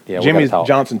 Jimmy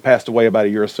Johnson passed away about a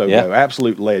year or so ago.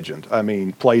 Absolute legend. I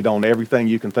mean, played on everything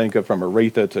you can think of, from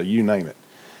Aretha to you name it,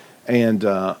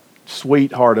 and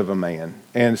sweetheart of a man.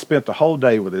 And spent the whole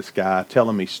day with this guy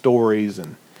telling me stories.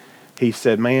 And he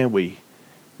said, man, we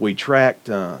tracked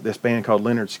this band called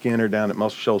Leonard Skinner down at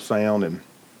Muscle Shoals Sound,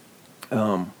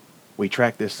 and we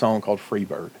tracked this song called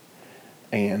Freebird.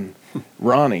 And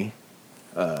Ronnie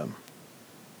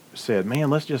said, man,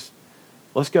 let's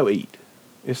go eat.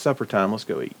 It's supper time, let's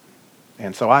go eat.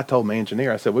 And so I told my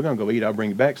engineer, I said, we're going to go eat, I'll bring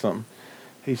you back something.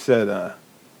 He said,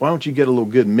 why don't you get a little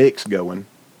good mix going?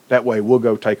 That way we'll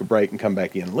go take a break and come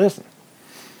back in and listen.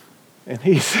 And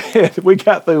he said, we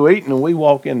got through eating and we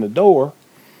walk in the door,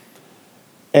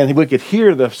 and we could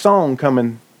hear the song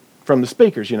coming from the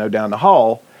speakers, down the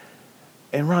hall.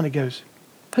 And Ronnie goes,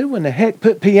 who in the heck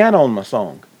put piano on my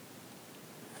song?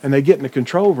 And they get in the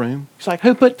control room. It's like,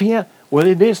 who put piano? Well,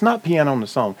 it's not piano on the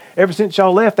song. Ever since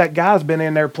y'all left, that guy's been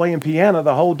in there playing piano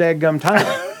the whole daggum time.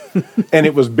 And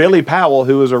it was Billy Powell,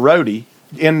 who was a roadie,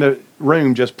 in the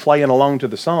room just playing along to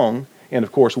the song. And,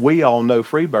 of course, we all know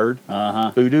Freebird.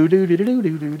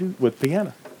 Boo-doo-doo-doo-doo-doo-doo-doo with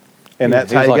piano. And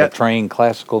that's how he like got a trained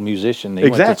classical musician. He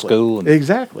went to school. And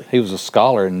exactly. He was a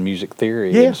scholar in music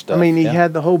theory and stuff. I mean, he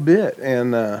had the whole bit.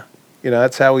 And,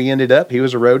 that's how he ended up. He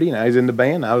was a roadie. Now he's in the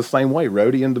band. I was the same way,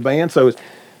 roadie in the band. So,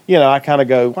 I kind of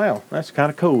go, wow, that's kind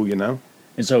of cool,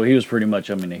 And so he was pretty much,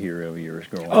 a hero of yours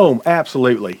growing up. Oh,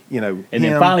 absolutely. And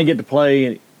then finally get to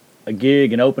play a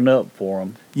gig and open up for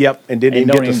him. Yep, and didn't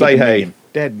even get to say, hey,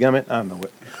 dadgummit, I know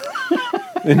it.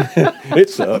 It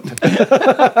sucked.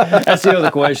 That's the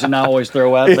other question I always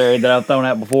throw out there that I've thrown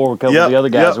out before with a couple of the other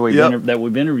guys that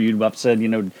we've interviewed. I've said,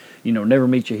 never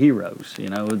meet your heroes.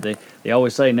 They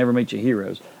always say never meet your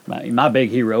heroes. My big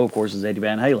hero, of course, is Eddie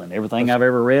Van Halen. Everything I've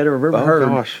ever read or ever heard,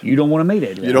 gosh. you don't want to meet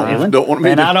Eddie Van Halen. Don't want to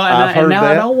meet him.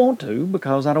 I don't want to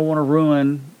because I don't want to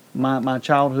ruin my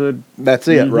childhood. That's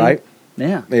it, right?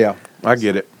 Yeah. Yeah, I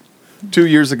get it. 2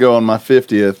 years ago on my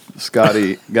 50th,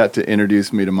 Scotty got to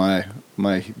introduce me to my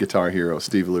guitar hero,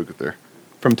 Steve Lukather.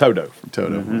 From Toto.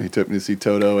 Toto. He took me to see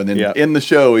Toto, and then in the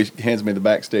show, he hands me the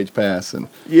backstage pass, and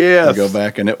Yes. I go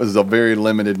back, and it was a very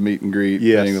limited meet and greet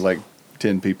thing with like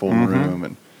 10 people in the room,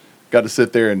 and got to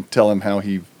sit there and tell him how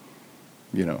he,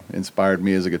 inspired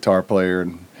me as a guitar player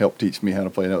and helped teach me how to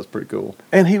play. That was pretty cool.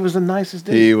 And he was the nicest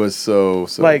dude. He was so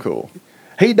cool.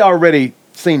 He'd already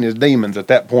seen his demons at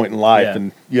that point in life,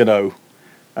 and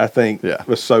I think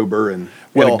was sober and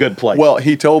in a good place. Well,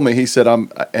 he told me, he said,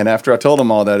 and after I told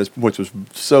him all that, which was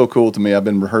so cool to me, I've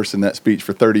been rehearsing that speech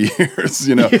for 30 years,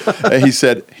 And he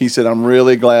said, I'm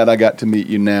really glad I got to meet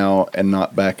you now and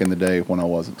not back in the day when I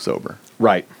wasn't sober.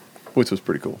 Right. Which was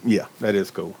pretty cool. Yeah, that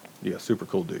is cool. Yeah, super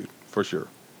cool dude, for sure.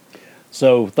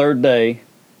 So, third day,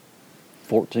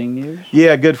 14 years?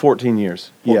 Yeah, good 14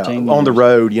 years. 14 on the years.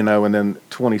 road, and then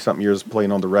 20-something years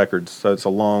playing on the records. So it's a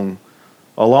long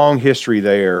history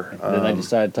there. Then they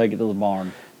decided to take it to the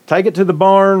barn. Take it to the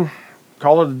barn,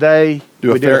 call it a day.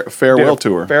 Do a farewell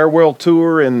tour. Farewell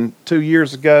tour 2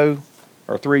 years ago,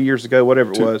 or 3 years ago,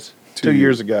 whatever it was. 2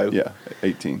 years ago. Yeah,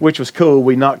 18. Which was cool.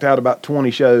 We knocked out about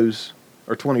 20 shows,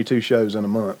 or 22 shows in a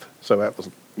month. So that was,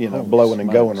 blowing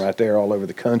and going right there all over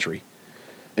the country.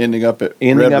 Ending up at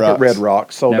Red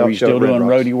Rocks. Sold Now, out were you show still at Red doing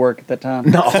Rocks. roadie work at that time?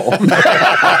 No.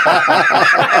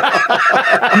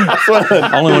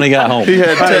 Only when he got home. He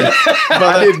had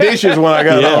I did dishes when I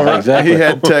got home. exactly. he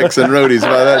had techs and roadies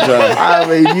by that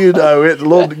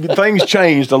time. Things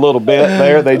changed a little bit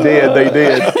there. They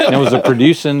did. And was the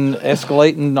producing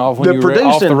escalating off when The you were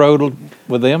off the producing- road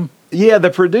with them? Yeah, the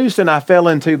producing I fell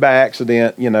into by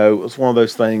accident. It was one of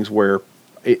those things where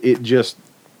it just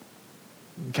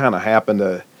kind of happened.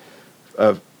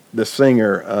 The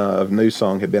singer of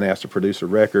Newsong had been asked to produce a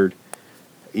record.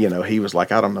 He was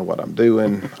like, I don't know what I'm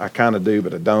doing. I kind of do,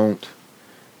 but I don't.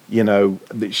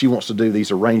 She wants to do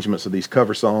these arrangements of these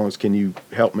cover songs. Can you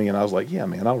help me? And I was like, yeah,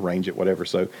 man, I'll arrange it, whatever.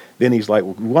 So then he's like,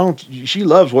 well, why don't you, she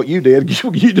loves what you did.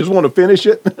 You just want to finish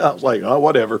it? I was like, oh,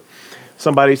 whatever. So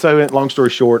long story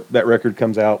short, that record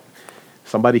comes out.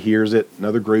 Somebody hears it,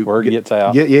 another group. Word gets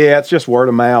out. Yeah, it's just word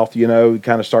of mouth, it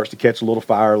kind of starts to catch a little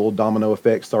fire, a little domino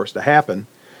effect starts to happen.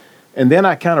 And then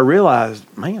I kind of realized,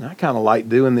 man, I kind of like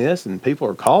doing this, and people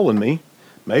are calling me.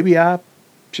 Maybe I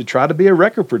should try to be a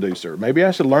record producer. Maybe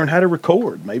I should learn how to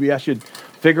record. Maybe I should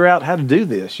figure out how to do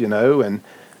this, And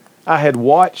I had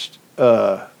watched,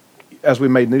 as we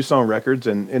made Newsong records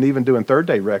and even doing Third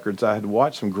Day records, I had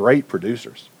watched some great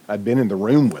producers. I'd been in the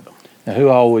room with them. Now, who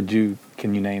all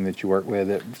can you name that you work with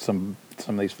that some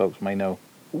of these folks may know?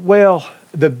 Well,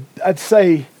 I'd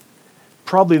say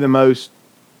probably the most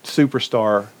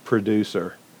superstar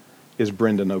producer is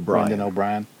Brendan O'Brien. Brendan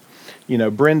O'Brien.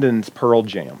 Brendan's Pearl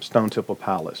Jam, Stone Temple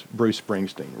Pilots, Bruce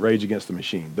Springsteen, Rage Against the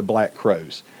Machine, the Black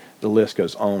Crowes. The list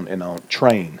goes on and on.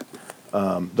 Train.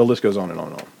 The list goes on and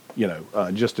on and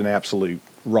on. Just an absolute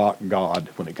rock god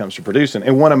when it comes to producing,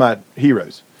 and one of my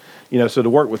heroes. So to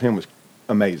work with him was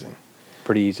amazing.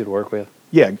 Pretty easy to work with.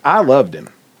 Yeah, I loved him.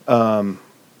 I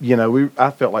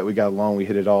felt like we got along. We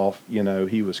hit it off.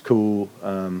 He was cool.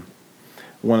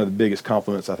 One of the biggest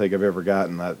compliments I think I've ever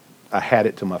gotten. I had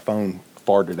it till my phone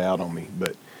farted out on me,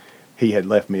 but he had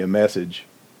left me a message,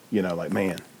 like,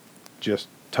 man, just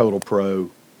total pro,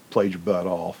 played your butt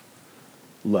off,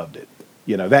 loved it.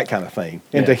 That kind of thing.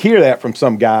 And to hear that from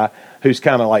some guy who's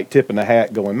kind of like tipping the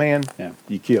hat going, man,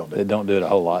 you killed it. They don't do it a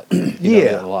whole lot.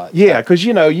 Yeah, because,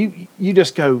 you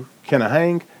just go, can I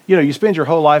hang? You spend your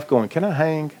whole life going, can I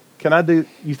hang? Can I do,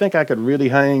 you think I could really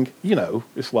hang?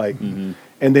 It's like, and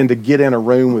then to get in a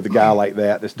room with a guy like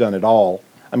that's done it all.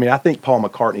 I mean, I think Paul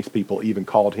McCartney's people even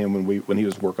called him when he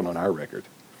was working on our record.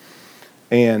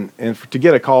 And to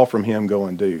get a call from him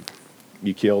going, dude,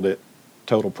 you killed it,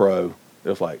 total pro, it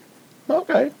was like,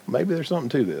 okay, maybe there's something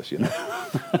to this,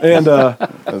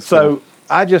 And so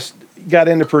I just got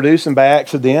into producing by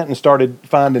accident and started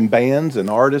finding bands and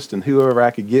artists and whoever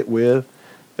I could get with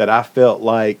that I felt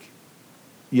like,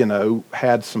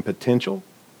 had some potential,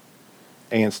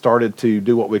 and started to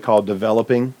do what we call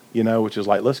developing, which is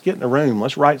like, let's get in a room,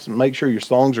 let's write make sure your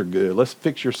songs are good, let's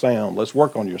fix your sound, let's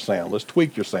work on your sound, let's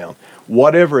tweak your sound,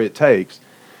 whatever it takes.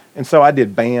 And so I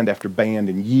did band after band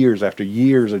and years after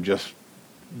years of just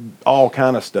all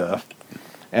kind of stuff.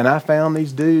 And I found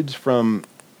these dudes from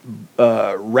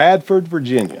Radford,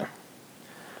 Virginia.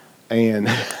 And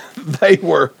they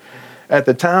were, at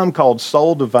the time, called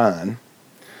Soul Divine.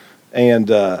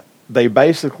 And they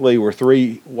basically were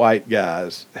three white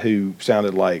guys who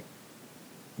sounded like,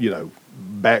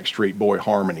 Backstreet Boy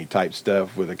harmony type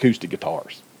stuff with acoustic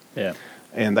guitars. Yeah.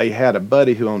 And they had a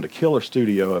buddy who owned a killer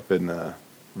studio up in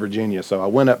Virginia. So I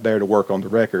went up there to work on the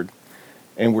record.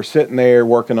 And we're sitting there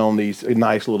working on these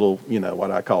nice little,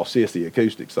 what I call sissy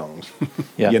acoustic songs.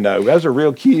 Yeah. Those are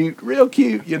real cute,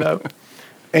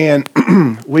 And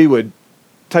we would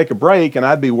take a break, and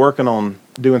I'd be working on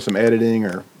doing some editing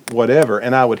or whatever,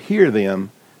 and I would hear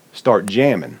them start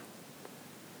jamming.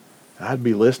 I'd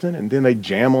be listening, and then they'd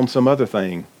jam on some other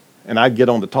thing. And I'd get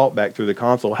on the talk back through the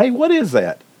console. Hey, what is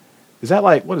that? Is that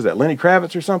like, what is that, Lenny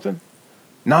Kravitz or something?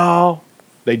 No.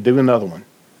 They'd do another one.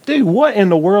 Dude, what in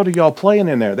the world are y'all playing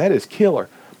in there? That is killer.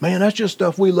 Man, that's just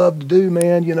stuff we love to do,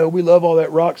 man. We love all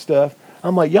that rock stuff.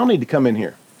 I'm like, y'all need to come in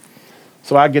here.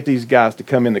 So I get these guys to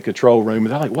come in the control room,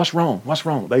 and they're like, what's wrong? What's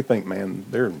wrong? They think, man,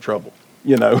 they're in trouble.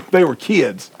 They were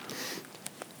kids.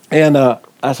 And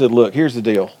I said, look, here's the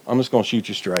deal. I'm just going to shoot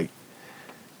you straight.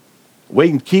 We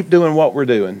can keep doing what we're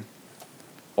doing,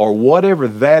 or whatever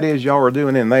that is y'all are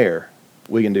doing in there,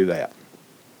 we can do that.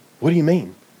 What do you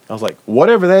mean? I was like,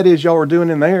 whatever that is y'all are doing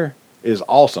in there is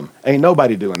awesome. Ain't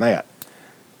nobody doing that.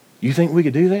 You think we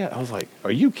could do that? I was like,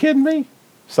 are you kidding me?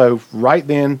 So right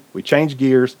then, we changed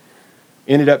gears,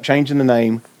 ended up changing the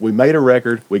name. We made a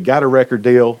record. We got a record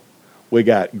deal. We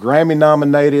got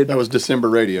Grammy-nominated. That was December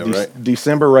Radio, right?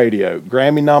 December Radio.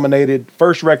 Grammy-nominated.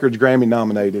 First record's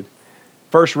Grammy-nominated.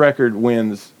 First record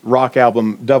wins Rock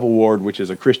Album Dove Award, which is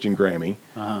a Christian Grammy,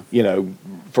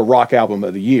 for Rock Album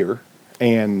of the Year.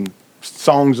 And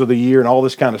Songs of the Year and all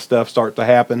this kind of stuff start to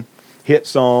happen. Hit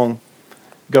song,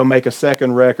 go make a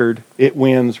second record. It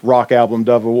wins Rock Album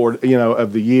Dove Award,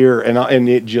 of the Year. And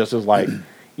it just is like,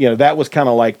 that was kind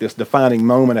of like this defining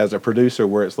moment as a producer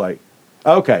where it's like,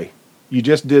 okay, you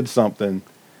just did something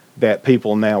that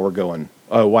people now are going,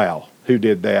 oh, wow, who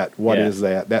did that? What is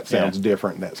that? That sounds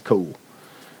different. That's cool.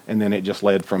 And then it just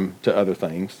led to other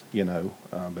things,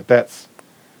 but that's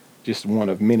just one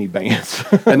of many bands.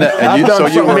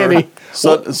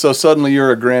 So suddenly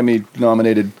you're a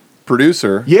Grammy-nominated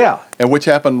producer. Yeah. And which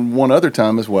happened one other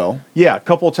time as well. Yeah, a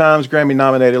couple of times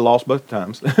Grammy-nominated, lost both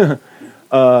times.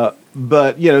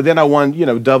 But, then I won,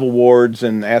 Dove Awards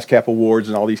and ASCAP Awards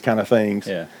and all these kind of things.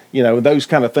 Yeah. Those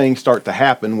kind of things start to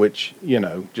happen, which,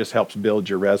 just helps build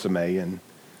your resume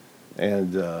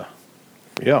and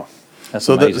yeah. That's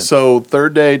amazing. So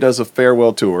Third Day does a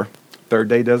farewell tour. Third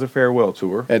Day does a farewell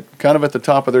tour. At the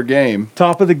top of their game.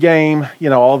 Top of the game,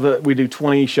 we do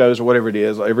 20 shows or whatever it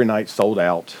is. Every night sold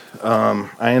out.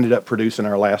 I ended up producing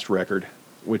our last record,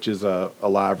 which is a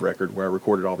live record where I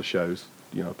recorded all the shows.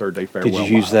 Third Day farewell. Did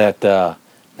you use that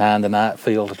 9 to Night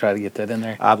feel to try to get that in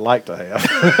there? I'd like to have.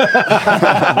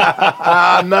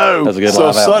 I know. That was a good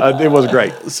live album. It was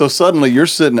great. So suddenly you're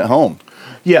sitting at home.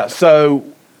 Yeah. So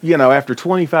after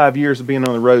 25 years of being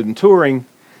on the road and touring.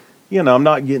 I'm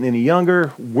not getting any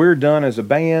younger. We're done as a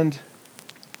band.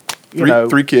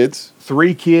 Three kids.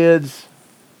 3 kids,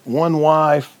 1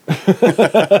 wife.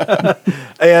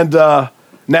 And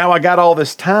now I got all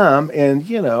this time and,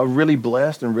 really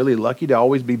blessed and really lucky to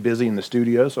always be busy in the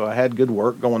studio. So I had good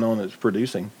work going on as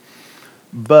producing.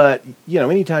 But,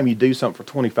 anytime you do something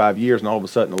for 25 years and all of a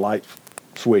sudden the light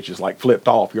switch is like flipped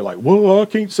off, you're like, well, I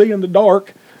can't see in the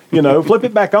dark. Flip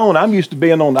it back on. I'm used to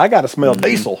being on, I got to smell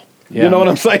diesel. Yeah. You know what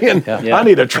I'm saying? Yeah. I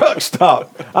need a truck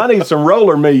stop. I need some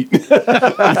roller meat. You know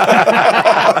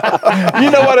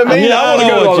what I mean? Yeah,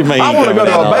 I want to go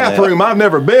to a bathroom I've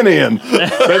never been in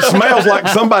that smells like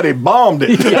somebody bombed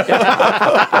it.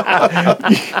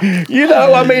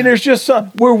 There's just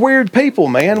we're weird people,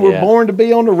 man. We're born to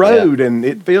be on the road, and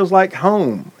it feels like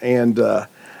home. And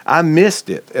I missed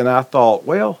it, and I thought,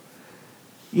 well,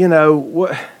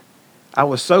 what? I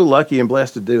was so lucky and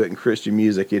blessed to do it in Christian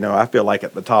music. I feel like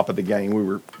at the top of the game, we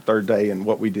were Third Day, and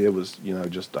what we did was,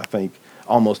 just, I think,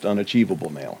 almost unachievable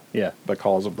now. Yeah.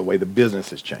 Because of the way the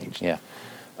business has changed. Yeah.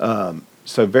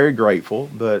 So very grateful,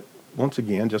 but once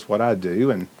again, just what I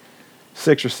do, and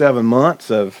 6 or 7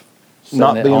 months of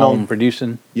not being on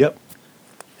producing. Yep.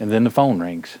 And then the phone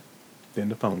rings. Then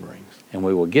the phone rings. And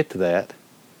we will get to that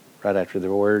right after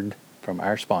the word from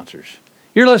our sponsors.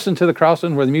 You're listening to The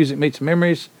Crossing, where the music meets the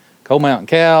memories. Cold Mountain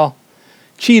Cal,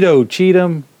 Cheeto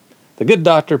Cheatham, the good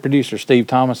doctor, producer Steve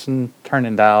Thomason,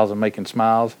 turning dials and making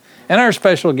smiles, and our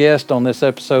special guest on this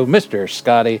episode, Mr.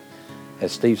 Scotty,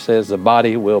 as Steve says, the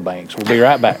body Wilbanks. We'll be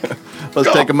right back.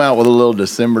 Let's take them out with a little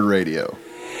December Radio.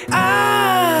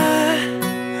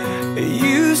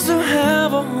 You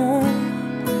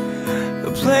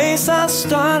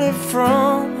started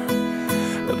from,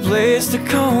 a place to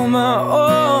call my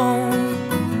own.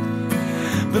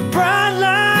 But bright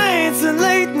lights and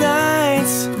late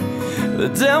nights, the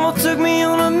devil took me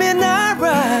on a midnight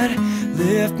ride,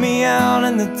 left me out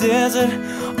in the desert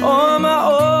on my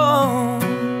own.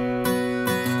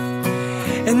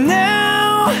 And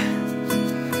now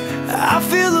I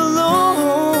feel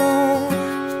alone.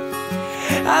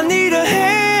 I need a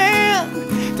hand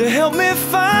to help me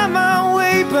find my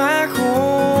way back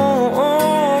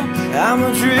home. I'm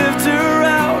a drifter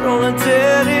out on a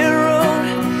dead-end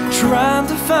road, trying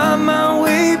to find my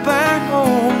way back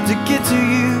home to get to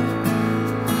you.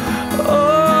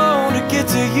 Oh, to get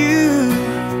to you.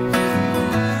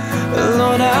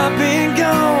 Lord, I've been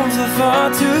gone for far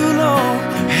too long,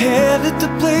 headed to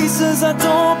places I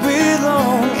don't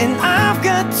belong, and I've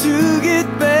got to get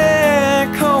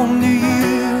back home to you.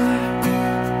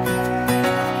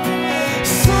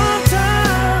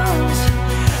 Sometimes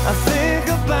I think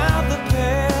about the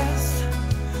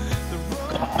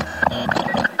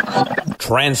past.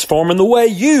 Transforming the way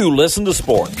you listen to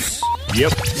sports.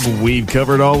 Yep, we've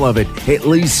covered all of it, at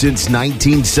least since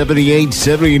 1978,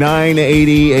 79,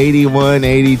 80, 81,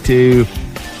 82.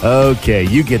 Okay,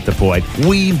 you get the point.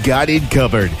 We've got it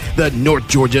covered. The North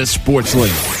Georgia Sports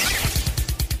Link.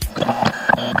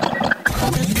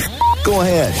 Go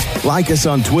ahead, like us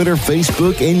on Twitter,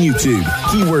 Facebook, and YouTube.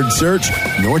 Keyword search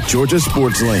North Georgia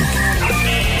Sports Link.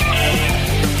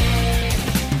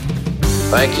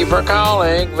 Thank you for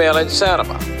calling Village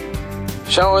Cinema.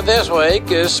 Showing this week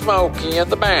is Smokey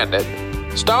and the Bandit,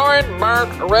 starring Burt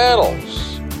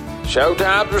Reynolds.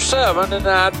 Showtimes are 7 to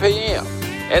 9 p.m.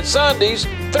 and Sundays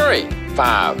 3,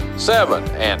 5, 7,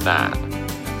 and 9.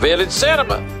 Village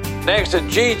Cinema, next to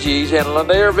Gigi's in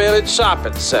Lanier Village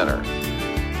Shopping Center.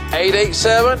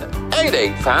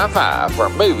 887-8855 for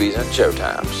movies and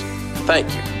showtimes.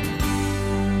 Thank you.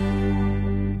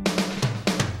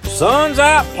 Sun's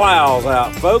out, plows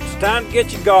out, folks. Time to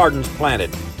get your gardens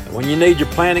planted. When you need your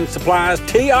planting supplies,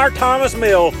 T.R. Thomas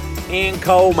Mill in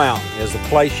Coal Mountain is the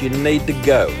place you need to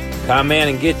go. Come in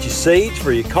and get your seeds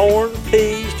for your corn,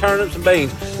 peas, turnips, and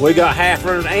beans. We got half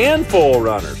runners and full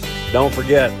runners. Don't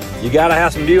forget, you got to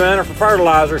have some dew enter for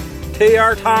fertilizer.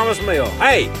 T.R. Thomas Mill.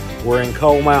 Hey, we're in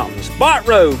Coal Mountain, Spot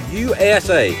Road,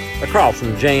 USA, across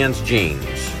from Jan's Jeans.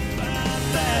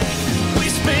 We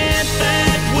spent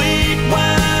that week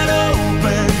wide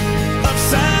open,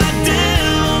 upside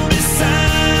down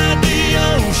beside the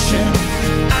ocean.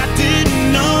 I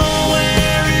didn't know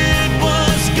where it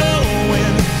was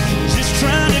going, just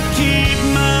trying to keep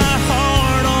my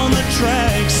heart on the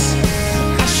tracks.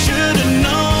 I should have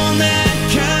known that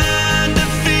kind of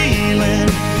feeling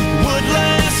would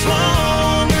last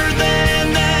longer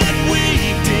than that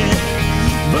week did.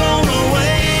 Blown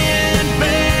away and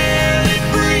barely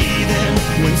breathing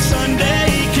when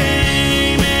Sunday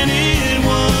came and it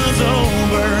was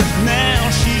over. Now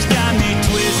she's got me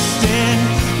twisting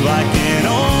like an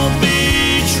old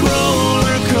beach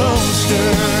roller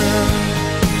coaster.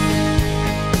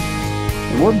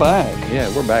 We're back.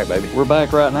 Yeah, we're back, baby. We're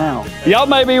back right now. Y'all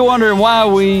may be wondering why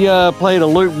we played a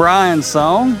Luke Bryan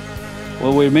song.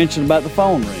 Well, we mentioned about the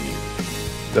phone ringing.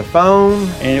 The phone,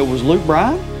 And it was Luke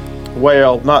Bryan?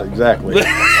 well, not exactly.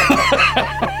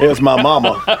 It was my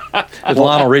mama. It's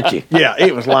Lionel Richie. Yeah,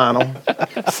 it was Lionel.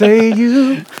 Say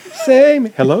you, say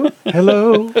me. Hello,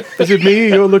 hello. Is it me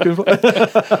you're looking for?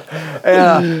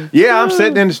 Yeah, I'm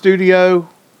sitting in the studio,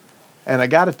 and I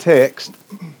got a text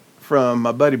from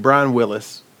my buddy Brian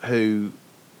Willis, who,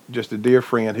 just a dear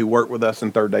friend who worked with us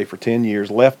in Third Day for 10 years,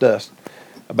 left us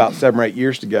about 7 or 8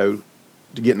 years to go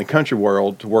to get in the country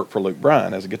world to work for Luke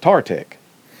Bryan as a guitar tech.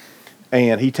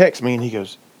 And he texts me and he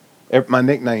goes, my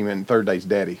nickname in Third Day's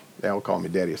Daddy. They all call me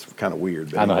Daddy. It's kind of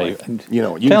weird. But I know. anyway, you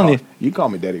know, Telling you can call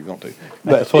me Daddy if you want to.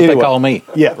 But That's what anyway, they call me.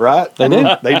 Yeah, right? They do.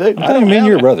 They do. I don't mean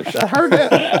your brothers. I heard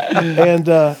that.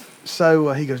 And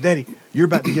so he goes, Daddy, you're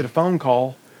about to get a phone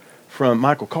call from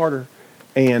Michael Carter.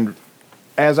 And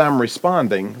as I'm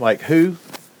responding, like, who?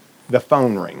 The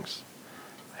phone rings.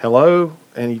 Hello?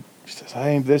 And he says,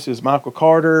 hey, this is Michael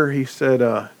Carter. He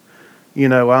said, you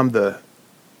know, I'm the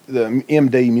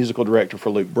MD musical director for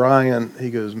Luke Bryan. He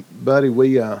goes, buddy,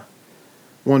 we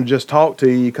want to just talk to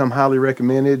you. You come highly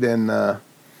recommended, and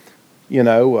you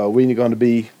know, we're going to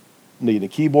be needing a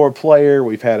keyboard player.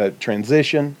 We've had a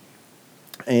transition,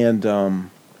 and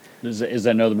Is that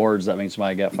in other words, that means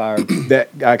somebody got fired? that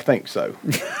I think so.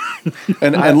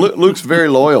 And Luke's very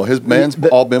loyal. His band's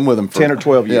all been with him for 10 or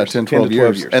 12 years. Yeah, 10, 12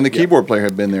 years. And the Yeah. keyboard player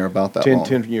had been there about that long.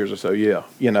 10 years or so, yeah.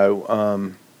 You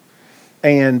know,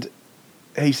 and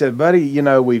he said, buddy, you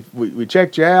know, we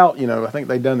checked you out. You know, I think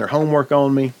they'd done their homework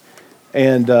on me.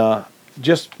 And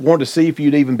just wanted to see if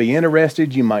you'd even be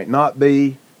interested. You might not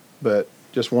be, but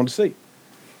just wanted to see.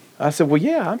 I said, well,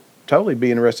 yeah, I'd totally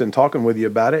be interested in talking with you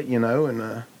about it,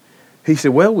 And he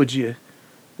said, well, would you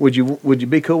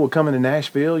be cool with coming to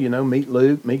Nashville? Meet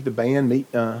Luke, meet the band,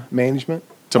 meet management.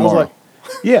 Tomorrow. I was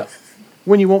like, yeah.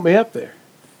 When you want me up there?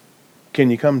 Can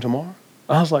you come tomorrow?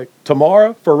 I was like,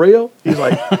 tomorrow? For real? He's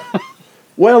like,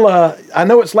 well, I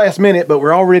know it's last minute, but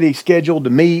we're already scheduled to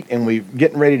meet, and we're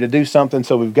getting ready to do something,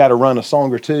 so we've got to run a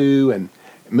song or two, and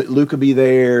Luke will be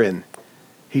there. And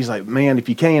he's like, man, if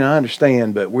you can't, I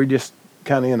understand, but we're just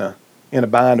kind of in a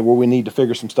bind where we need to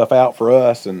figure some stuff out for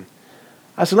us. And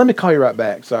I said, let me call you right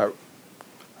back. So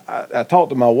I talked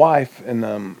to my wife, and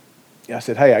I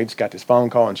said, hey, I just got this phone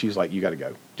call, and she's like, you got to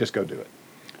go. Just go do it.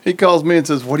 He calls me and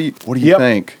says, what do you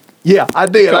think? Yeah, I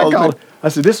did. I called. I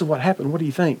said, this is what happened. What do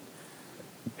you think?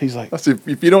 He's like, I said,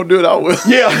 if you don't do it, I will.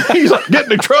 Yeah. He's like, get in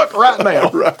the truck right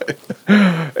now.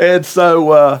 Right. And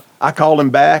so I called him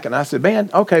back, and I said,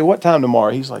 man, okay, what time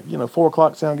tomorrow? He's like, 4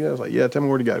 o'clock sound good? I was like, yeah, tell me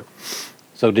where to go.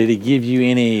 So did he give you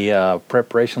any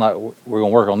preparation, like we're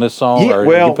going to work on this song? Yeah, or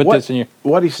well, did you put this in your...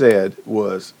 What he said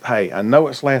was, hey, I know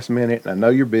it's last minute, and I know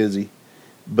you're busy,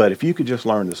 but if you could just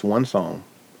learn this one song,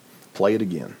 play it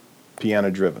again, piano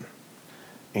driven.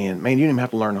 And, man, you don't even have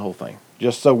to learn the whole thing,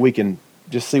 just so we can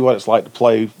just see what it's like to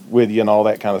play with you and all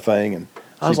that kind of thing. And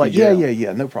I was like,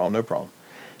 yeah, no problem.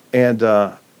 And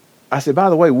I said, by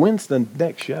the way, when's the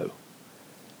next show?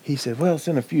 He said, well, it's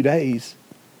in a few days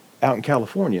out in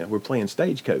California. We're playing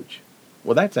Stagecoach.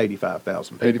 Well, that's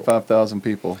 85,000 people. 85,000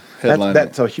 people headlining.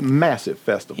 That's a massive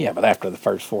festival. Yeah, but after the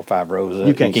first 4 or 5 rows,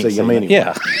 you can't see them anyway.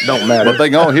 Yeah. Don't matter. But they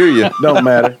gonna hear you. Don't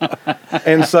matter.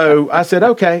 And so I said,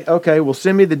 okay, well,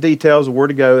 send me the details of where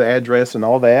to go, the address and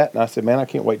all that. And I said, man, I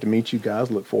can't wait to meet you guys.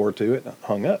 Look forward to it. And I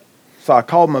hung up. So I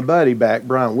called my buddy back,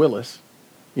 Brian Willis,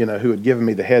 who had given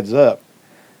me the heads up.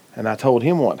 And I told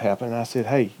him what happened. And I said,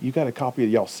 hey, you got a copy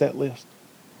of y'all's set list?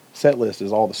 Set list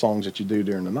is all the songs that you do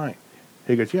during the night.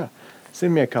 He goes, yeah.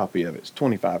 Send me a copy of it. It's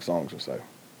 25 songs or so.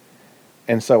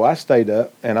 And so I stayed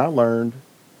up, and I learned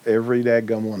every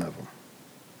daggum one of them.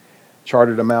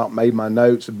 Charted them out, made my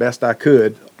notes the best I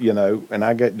could, and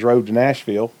I drove to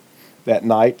Nashville that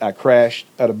night. I crashed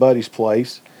at a buddy's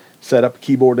place, set up a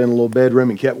keyboard in a little bedroom,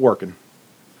 and kept working.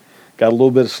 Got a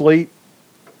little bit of sleep,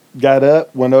 got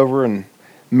up, went over and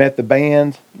met the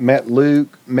band, met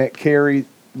Luke, met Carrie,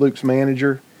 Luke's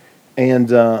manager,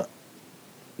 and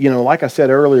like I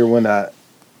said earlier, when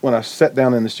I sat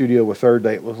down in the studio with Third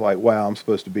Day, it was like, wow, I'm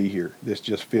supposed to be here. This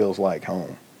just feels like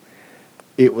home.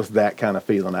 It was that kind of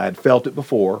feeling. I had felt it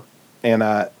before, and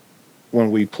when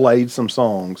we played some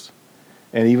songs,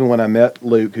 and even when I met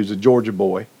Luke, who's a Georgia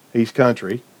boy, he's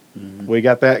country, we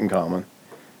got that in common,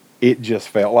 it just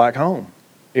felt like home.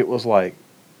 It was like,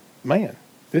 man,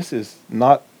 this is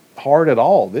not hard at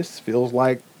all. This feels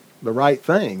like the right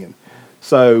thing. And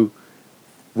so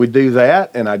we do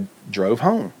that, and I drove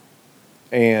home.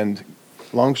 And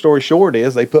long story short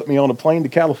is they put me on a plane to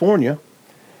California,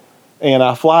 and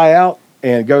I fly out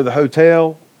and go to the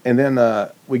hotel, and then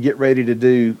we get ready to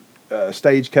do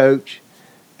Stagecoach,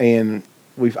 and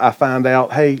I find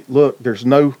out, hey, look, there's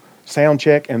no sound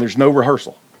check and there's no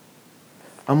rehearsal.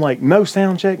 I'm like, no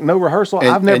sound check, no rehearsal?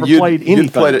 I've never played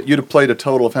anything. You'd have played a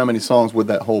total of how many songs with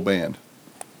that whole band?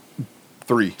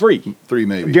 Three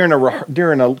maybe.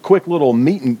 During a quick little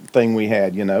meeting thing we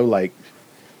had, and I'm like,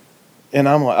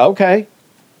 okay.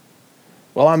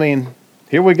 Well, I mean,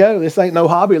 here we go. This ain't no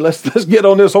hobby. Let's get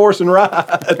on this horse and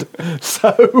ride.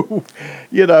 So,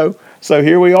 so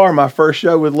here we are. My first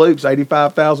show with Luke's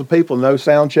 85,000 people. No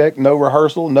sound check, no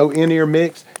rehearsal, no in-ear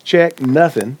mix check,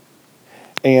 nothing.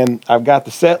 And I've got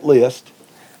the set list.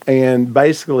 And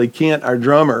basically, Kent, our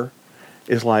drummer,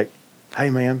 is like, hey,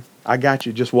 man, I got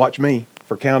you. Just watch me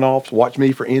for count-offs. Watch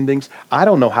me for endings. I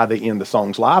don't know how they end the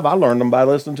songs live. I learned them by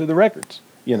listening to the records,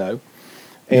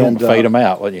 And fade them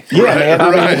out, wouldn't you? Yeah, man. I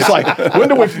mean, it's like, when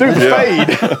do we do the fade?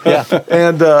 Yeah.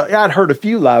 And I'd heard a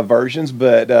few live versions,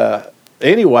 but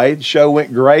anyway, the show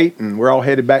went great, and we're all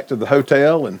headed back to the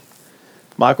hotel. And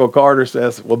Michael Carter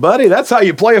says, well, buddy, that's how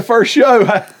you play a first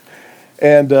show.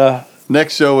 And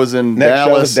next show was in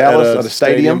Dallas at a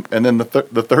stadium. And then the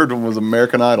third one was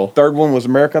American Idol. Third one was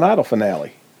American Idol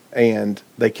finale. And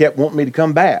they kept wanting me to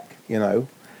come back, And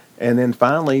then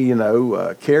finally,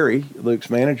 Carrie, Luke's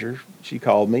manager, she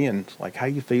called me and was like, how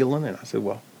you feeling? And I said,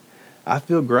 well, I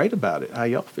feel great about it. How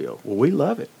y'all feel? Well, we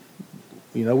love it.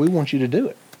 We want you to do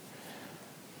it.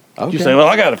 Okay. You say, well,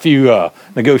 I got a few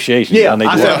negotiations I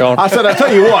need to work on. I said, I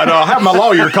tell you what, I'll have my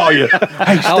lawyer call you.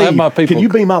 Hey, Steve, I'll have my people. Can you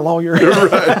be my lawyer?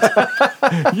 Right.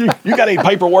 you got any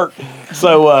paperwork?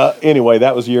 So anyway,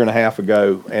 that was a year and a half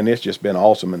ago, and it's just been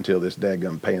awesome until this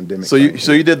daggum pandemic. So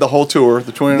you did the whole tour,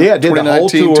 the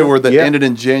 2019 tour that ended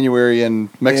in January in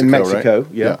Mexico, in Mexico,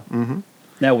 right? yeah. Mm-hmm.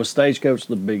 Now, was Stagecoach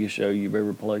the biggest show you've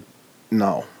ever played?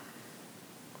 No.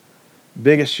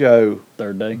 Biggest show.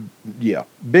 Third day? Yeah.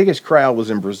 Biggest crowd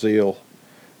was in Brazil.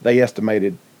 They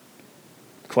estimated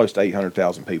close to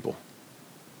 800,000 people.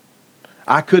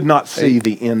 I could not see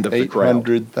the end of the crowd.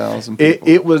 800,000 people.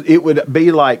 It would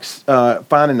be like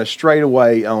finding a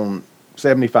straightaway on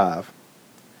 75,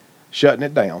 shutting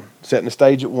it down, setting the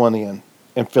stage at one end,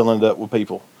 and filling it up with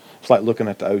people. It's like looking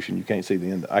at the ocean. You can't see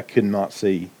the end. I could not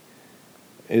see.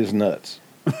 It was nuts.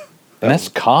 And that's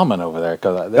common over there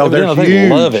because they're huge. They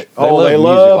love it. They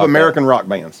love American rock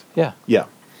bands. Yeah. Yeah.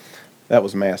 That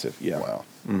was massive. Yeah. Wow.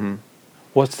 Mm-hmm.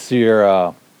 What's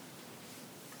your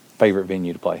favorite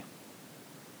venue to play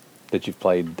that you've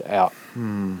played out?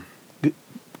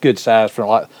 Good size from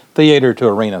like theater to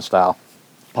arena style.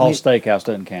 Paul's Steakhouse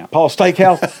doesn't count. Paul's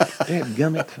Steakhouse.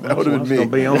 Dadgummit. That would have been going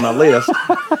to be on my list.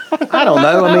 I don't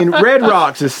know. I mean, Red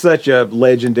Rocks is such a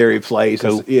legendary place.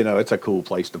 Cool. It's a cool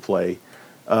place to play.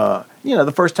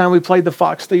 The first time we played the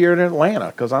Fox Theater in Atlanta,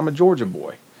 because I'm a Georgia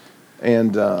boy.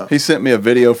 And he sent me a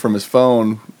video from his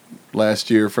phone last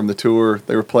year from the tour.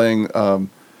 They were playing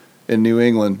in New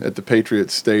England at the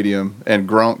Patriots Stadium, and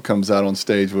Gronk comes out on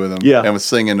stage with them. Yeah. And was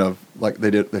singing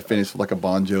they finished with like a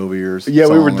Bon Jovi or yeah,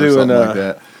 we were song or doing something like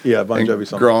that. Yeah, Bon And Jovi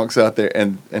song. Gronk's out there,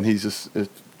 and he's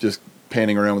just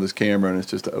panning around with his camera, and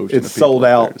it's just an ocean It's of people. sold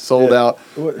out. It's sold Yeah. out.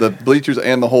 The bleachers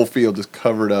and the whole field just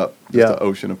covered up. Just Yeah. an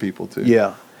ocean of people too.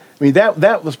 Yeah. I mean,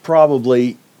 that was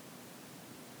probably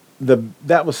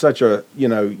that was such a,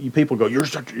 people go, you're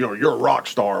a rock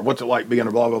star. What's it like being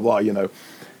a blah, blah, blah,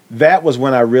 That was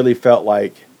when I really felt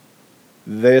like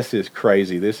this is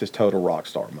crazy. This is total rock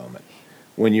star moment.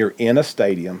 When you're in a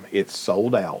stadium, it's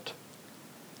sold out,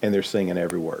 and they're singing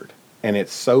every word. And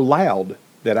it's so loud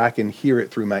that I can hear it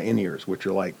through my in-ears, which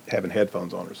are like having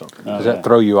headphones on or something. Does that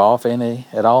throw you off any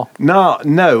at all?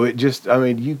 No, it just,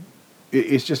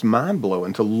 it's just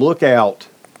mind-blowing to look out.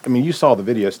 I mean, you saw the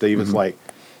video, Steve. It's like,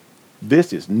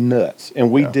 this is nuts.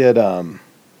 And we did, whoa,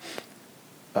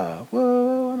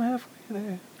 I'm halfway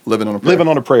there. Living on a Prayer. Living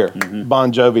on a Prayer.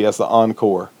 Bon Jovi as the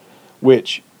encore,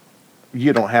 which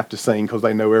you don't have to sing because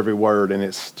they know every word, and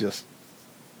it's just,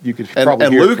 you could probably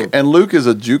hear Luke, and Luke is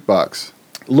a jukebox.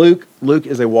 Luke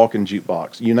is a walking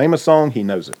jukebox. You name a song, he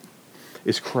knows it.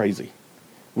 It's crazy.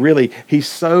 Really, he's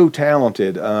so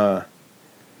talented.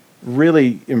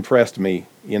 Really impressed me,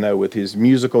 with his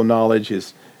musical knowledge,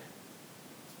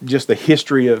 just the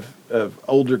history of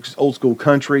old school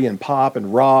country and pop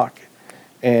and rock.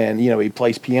 And, he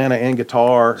plays piano and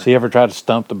guitar. So you ever try to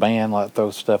stump the band, like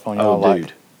throw stuff on y'all? Oh,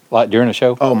 dude. Like during a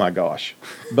show? Oh, my gosh.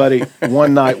 Buddy,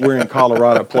 one night we're in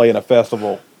Colorado playing a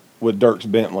festival with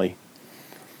Dierks Bentley.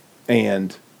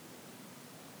 And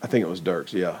I think it was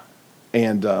Dierks, yeah.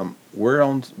 And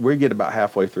we get about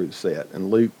halfway through the set. And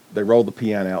Luke, they roll the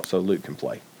piano out so Luke can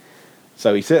play.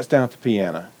 So he sits down at the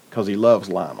piano because he loves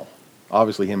Lionel.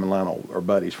 Obviously, him and Lionel are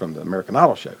buddies from the American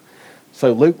Idol show.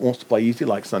 So Luke wants to play Easy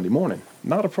Like Sunday Morning.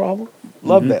 Not a problem.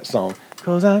 Love that song.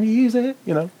 Because I'm easy.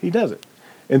 He does it.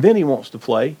 And then he wants to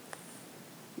play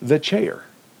The Chair,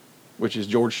 which is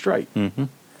George Strait. Mm-hmm.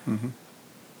 Mm-hmm.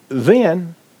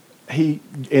 Then and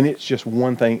it's just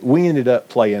one thing. We ended up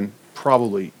playing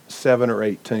probably 7 or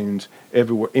 8 tunes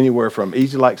anywhere from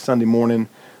Easy Like Sunday Morning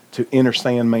to Enter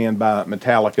Sandman by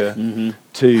Metallica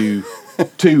to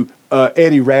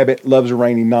Eddie Rabbit, Loves a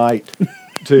Rainy Night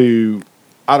to...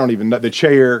 I don't even know, The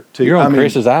Chair. You're on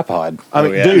Chris's iPod.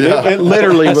 Dude, it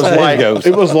literally was like,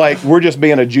 it was like we're just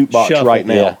being a jukebox Shuffle. right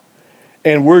now. Yeah.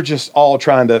 And we're just all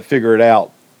trying to figure it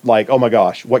out. Like, oh my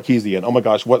gosh, what key's he in? Oh my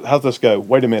gosh, how's this go?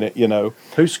 Wait a minute,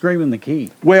 Who's screaming the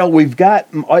key? Well, we've got,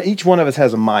 each one of us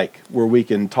has a mic where we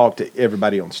can talk to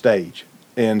everybody on stage.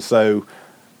 And so,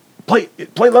 play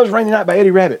Love's Rainy Night by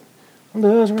Eddie Rabbit.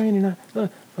 Love's Rainy Night.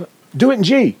 Do it in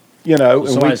G,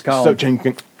 Somebody's calling.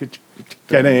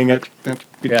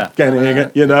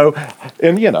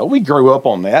 And we grew up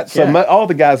on that. So all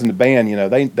the guys in the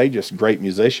band, they just great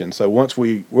musicians. So once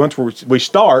we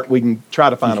start, we can try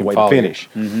to find a way to finish.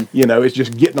 It's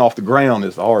just getting off the ground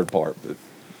is the hard part.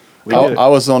 But I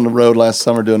was on the road last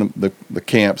summer doing the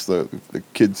camps, the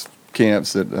kids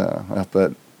camps that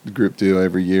the group do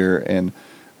every year, and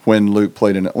when Luke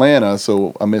played in Atlanta,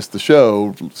 so I missed the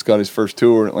show, Scotty's first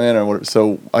tour in Atlanta.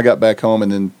 So I got back home,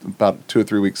 and then about 2 or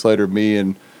 3 weeks later, me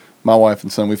and my wife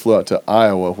and son, we flew out to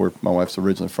Iowa, where my wife's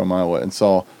originally from Iowa, and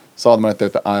saw them out there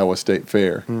at the Iowa State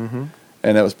Fair. Mm-hmm.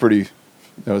 And that was pretty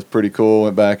that was pretty cool.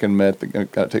 Went back and got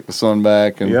to take my son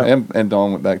back, and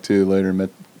Dawn went back too later and met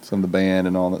some of the band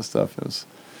and all that stuff. It was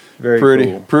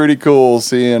pretty cool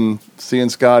seeing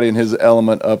Scotty and his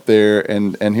element up there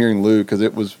and hearing Luke, because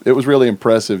it was really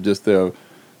impressive.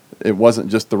 It wasn't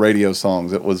just the radio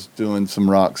songs; it was doing some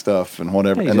rock stuff and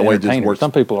whatever. And the way it just works.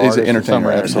 Some people he's are an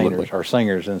entertainer, absolutely, or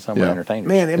singers, and some are entertainers.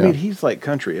 Man, I mean, he's like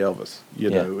country Elvis. You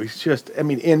know, he's just. I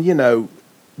mean, and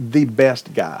the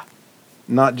best guy.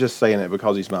 Not just saying it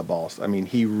because he's my boss. I mean,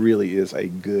 he really is a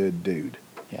good dude.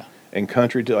 Yeah. And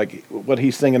country to like what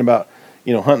he's singing about,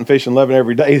 hunting, fishing, loving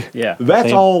every day. Yeah.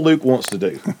 That's all Luke wants to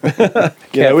do.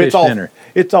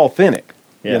 It's authentic.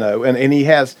 Yeah. And he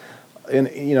has,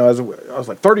 as I was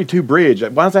like 32 bridge.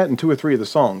 Why is that in 2 or 3 of the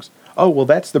songs? Oh, well,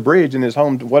 that's the bridge in his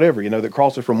home, whatever, that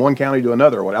crosses from one county to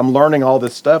another. I'm learning all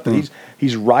this stuff, and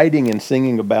he's writing and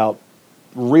singing about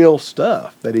real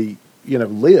stuff that he,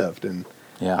 lived, and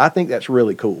I think that's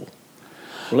really cool.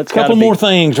 Well, a couple more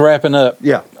things wrapping up.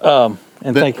 Yeah.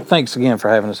 Thanks again for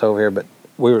having us over here. But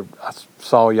I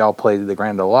saw y'all play the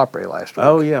Grand Ole Opry last week.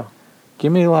 Oh yeah.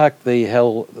 Give me like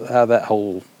how that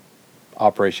whole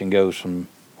operation goes from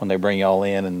when they bring y'all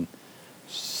in and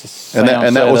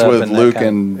that was with Luke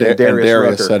and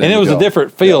Darius. And it was a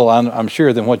different feel, I'm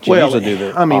sure, than what you usually do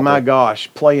there. I mean, my gosh,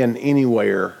 playing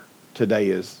anywhere today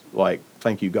is like,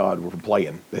 thank you God we're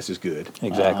playing. This is good.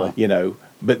 Exactly.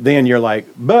 But then you're like,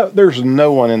 but there's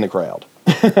no one in the crowd.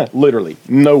 Literally,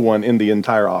 no one in the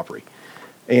entire Opry.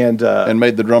 And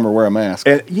made the drummer wear a mask.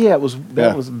 And that was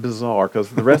bizarre,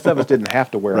 because the rest of us didn't have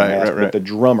to wear a mask, but the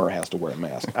drummer has to wear a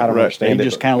mask. I don't understand it. He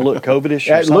just kind of looked COVID-ish.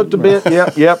 It looked a bit,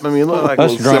 yep. I mean, it looked like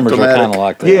us drummers are kind of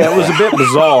like that. Yeah, it was a bit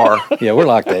bizarre. Yeah, we're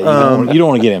like that. You don't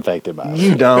want to get infected by it.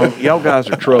 You don't. Y'all guys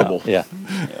are trouble. Yeah.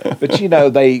 But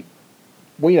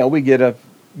we get a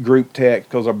group text,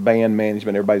 because our band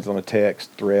management, everybody's on a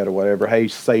text thread or whatever. Hey,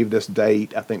 save this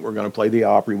date. I think we're going to play the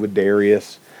Opry with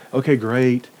Darius. Okay,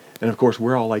 great. And of course,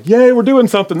 we're all like, yay, we're doing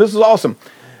something. This is awesome.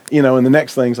 And the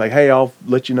next thing's like, hey, I'll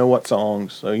let you know what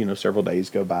songs. So, several days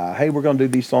go by. Hey, we're going to do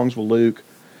these songs with Luke.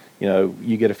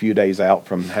 You get a few days out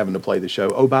from having to play the show.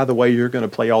 Oh, by the way, you're going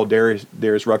to play all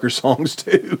Darius Rucker songs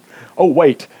too. Oh,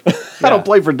 wait, I don't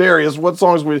play for Darius. What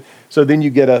songs would? So then you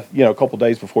get a couple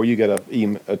days before you get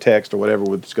a text or whatever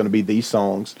with it's going to be these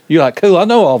songs. You're like, cool. I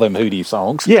know all them Hootie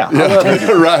songs. Yeah,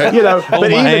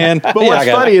 right. But what's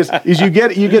funny is you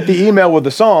get the email with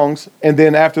the songs, and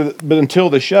then but until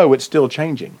the show, it's still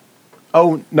changing.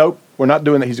 Oh, nope, we're not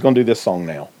doing that. He's going to do this song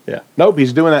now. Yeah. Nope,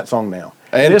 he's doing that song now.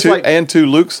 And two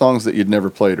Luke songs that you'd never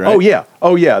played, right?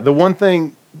 Oh yeah. The one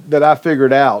thing that I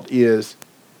figured out is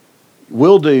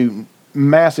we'll do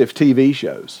massive TV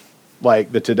shows,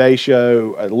 like the Today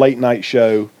Show, a late night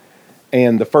show,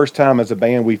 and the first time as a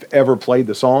band we've ever played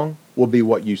the song will be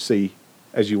what you see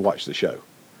as you watch the show.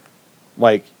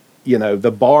 Like,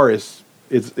 the bar is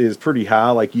pretty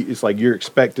high. Like it's like you're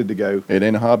expected to go. It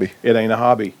ain't a hobby.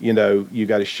 You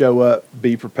got to show up,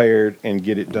 be prepared, and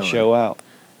get it done. Show out.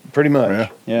 Pretty much.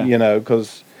 Yeah.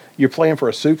 Because you're playing for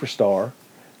a superstar,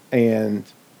 and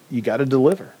you got to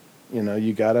deliver.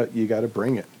 You gotta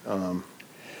bring it.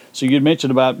 So you'd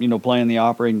mentioned about playing the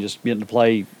Opry and just getting to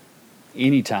play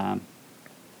anytime.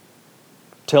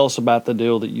 Tell us about the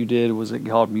deal that you did. Was it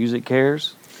called Music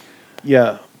Cares?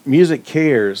 Yeah, Music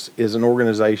Cares is an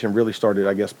organization really started,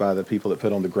 I guess, by the people that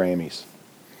put on the Grammys.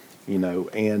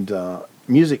 And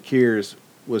Music Cares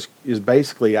is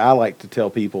basically, I like to tell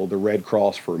people, the Red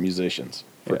Cross for musicians,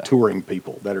 for touring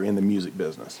people that are in the music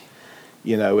business.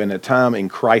 In a time in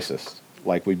crisis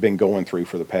like we've been going through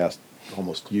for the past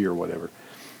almost year or whatever,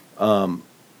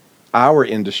 our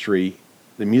industry,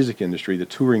 the music industry, the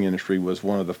touring industry, was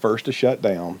one of the first to shut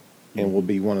down and will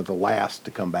be one of the last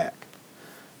to come back.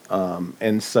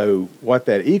 And so what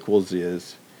that equals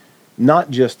is not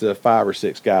just the 5 or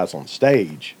 6 guys on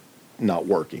stage not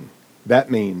working. That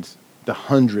means the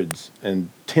hundreds and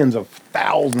tens of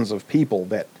thousands of people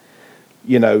that,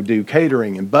 do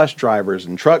catering and bus drivers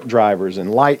and truck drivers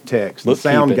and light techs and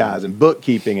sound guys and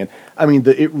bookkeeping. And I mean,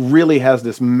 it really has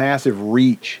this massive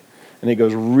reach, and it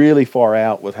goes really far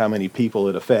out with how many people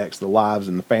it affects, the lives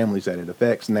and the families that it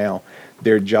affects. Now,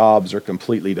 their jobs are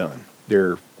completely done.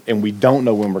 And we don't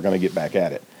know when we're going to get back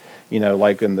at it.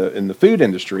 Like in the food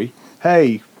industry,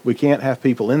 hey, we can't have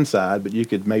people inside, but you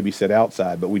could maybe sit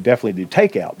outside. But we definitely do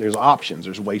takeout. There's options.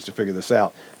 There's ways to figure this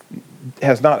out. It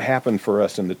has not happened for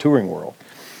us in the touring world.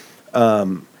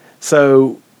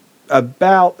 So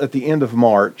about at the end of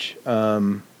March,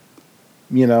 I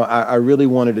really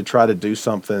wanted to try to do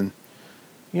something,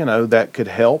 that could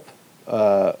help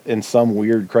in some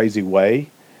weird, crazy way.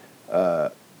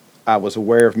 I was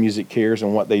aware of Music Cares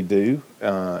and what they do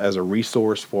as a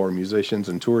resource for musicians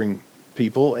and touring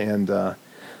people. And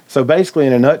so basically,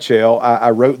 in a nutshell,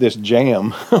 I wrote this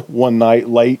jam one night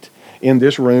late in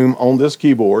this room on this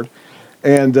keyboard.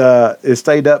 And it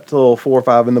stayed up till 4 or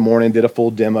 5 in the morning, did a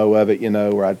full demo of it,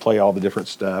 where I'd play all the different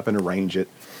stuff and arrange it.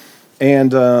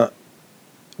 And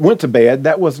went to bed.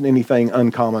 That wasn't anything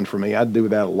uncommon for me. I'd do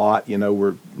that a lot,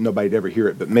 where nobody'd ever hear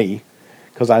it but me,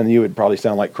 because I knew it'd probably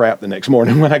sound like crap the next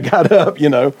morning when I got up,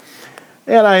 And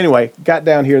I, anyway, got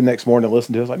down here the next morning and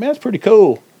listened to it. I was like, man, that's pretty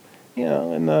cool,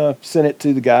 and sent it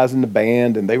to the guys in the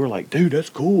band, and they were like, dude,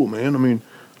 that's cool, man. I mean,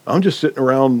 I'm just sitting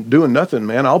around doing nothing,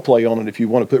 man. I'll play on it if you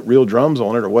want to put real drums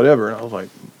on it or whatever. And I was like,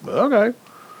 okay.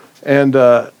 And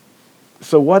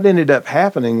so what ended up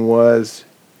happening was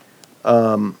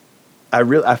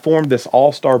I formed this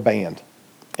all-star band.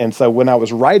 And so when I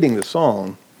was writing the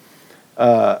song,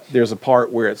 there's a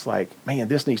part where it's like, man,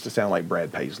 this needs to sound like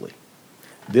Brad Paisley.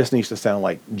 This needs to sound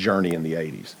like Journey in the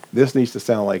 80s. This needs to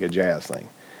sound like a jazz thing.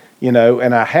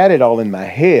 And I had it all in my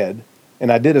head,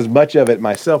 and I did as much of it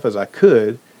myself as I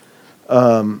could.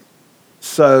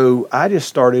 So I just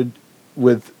started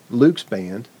with Luke's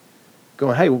band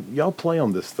going, hey, y'all play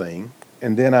on this thing.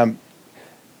 And then I'm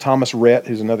Thomas Rhett,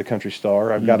 who's another country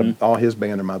star. I've got all his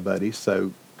band are my buddies,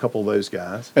 so a couple of those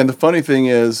guys. And the funny thing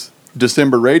is,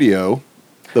 December Radio,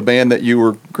 the band that you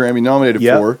were Grammy nominated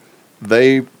for,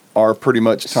 they are pretty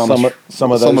much Thomas.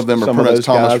 Some of them are pretty much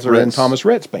Thomas Rhett's in Thomas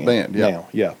Rhett's band now,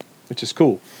 which is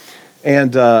cool.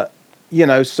 And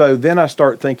so then I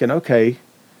start thinking, okay,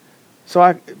 so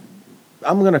I'm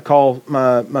going to call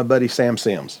my buddy Sam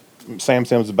Sims. Sam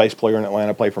Sims is a bass player in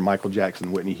Atlanta, played for Michael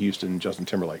Jackson, Whitney Houston, Justin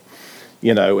Timberlake.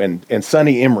 And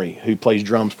Sonny Emery, who plays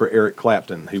drums for Eric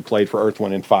Clapton, who played for Earth,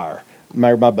 Wind & Fire.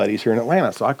 My buddies here in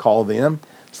Atlanta. So I call them,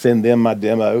 send them my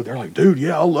demo. They're like, dude,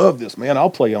 yeah, I love this, man. I'll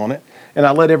play on it. And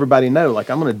I let everybody know, like,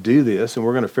 I'm going to do this, and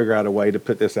we're going to figure out a way to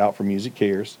put this out for Music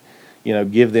Cares.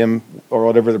 Give them, or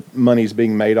whatever the money's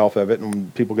being made off of it,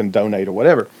 and people can donate or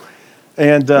whatever.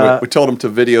 And we told them to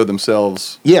video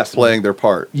themselves playing their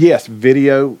part. Yes,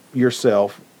 video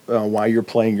yourself while you're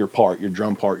playing your part, your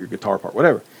drum part, your guitar part,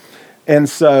 whatever. And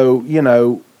so,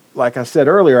 like I said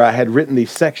earlier, I had written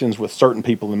these sections with certain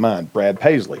people in mind. Brad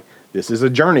Paisley. This is a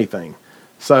Journey thing.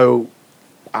 So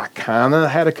I kind of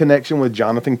had a connection with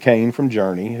Jonathan Cain from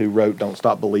Journey, who wrote Don't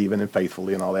Stop Believing and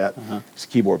Faithfully and all that. He's a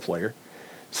keyboard player.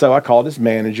 So I called his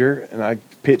manager, and I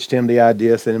pitched him the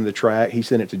idea, sent him the track. He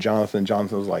sent it to Jonathan.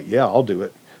 Jonathan was like, yeah, I'll do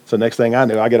it. So next thing I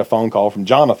knew, I get a phone call from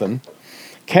Jonathan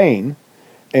Cain,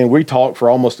 and we talked for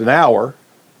almost an hour.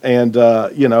 And,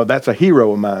 that's a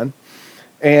hero of mine.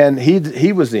 And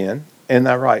he was in, and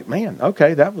I write, man,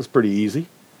 okay, that was pretty easy.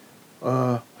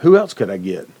 Who else could I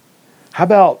get? How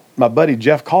about my buddy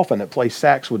Jeff Coffin that plays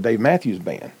sax with Dave Matthews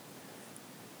Band?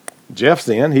 Jeff's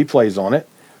in, he plays on it.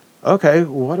 Okay,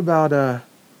 well, what about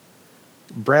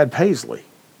Brad Paisley?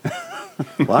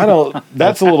 Well,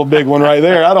 that's a little big one right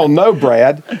there. I don't know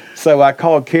Brad. So I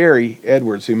called Carrie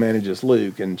Edwards, who manages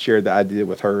Luke, and shared the idea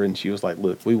with her, and she was like,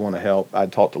 look, we want to help. I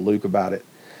talked to Luke about it.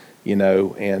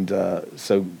 And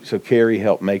so Carrie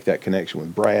helped make that connection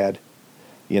with Brad,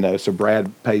 so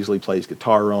Brad Paisley plays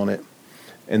guitar on it.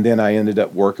 And then I ended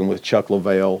up working with Chuck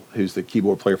Leavell, who's the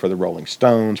keyboard player for the Rolling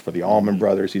Stones, for the Allman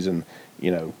Brothers. He's in,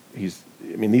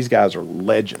 these guys are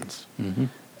legends.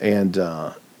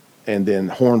 And then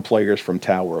horn players from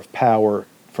Tower of Power,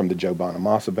 from the Joe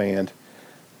Bonamassa Band.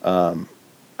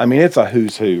 It's a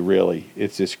who's who, really.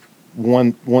 It's this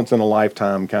once in a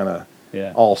lifetime kind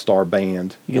of all-star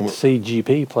band. You get to see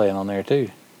GP playing on there too.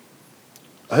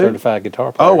 Certified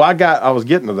guitar player. Oh, I was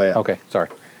getting to that. Okay, sorry.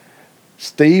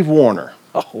 Steve Warner.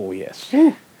 Oh, yes.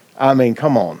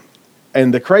 Come on.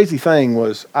 And the crazy thing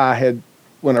was,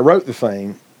 when I wrote the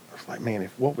thing, I was like, man,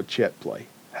 what would Chet play?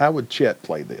 How would Chet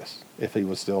play this if he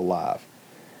was still alive?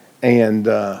 And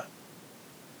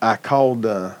I called,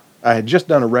 I had just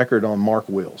done a record on Mark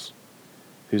Wills,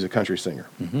 who's a country singer.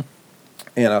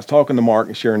 And I was talking to Mark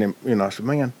and sharing him, I said,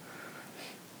 man,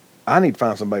 I need to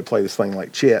find somebody to play this thing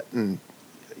like Chet. And,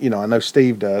 I know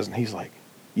Steve does. And he's like,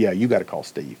 yeah, you got to call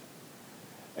Steve.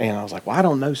 And I was like, well, I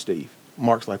don't know Steve.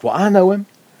 Mark's like, well, I know him.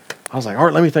 I was like, all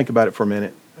right, let me think about it for a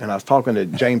minute. And I was talking to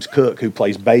James Cook, who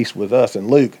plays bass with us, and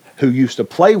Luke, who used to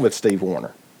play with Steve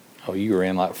Warner. Oh, you were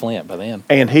in like Flint by then.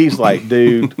 And he's like,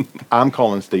 dude, I'm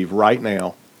calling Steve right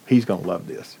now. He's going to love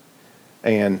this.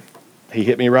 And he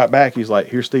hit me right back. He's like,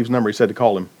 here's Steve's number. He said to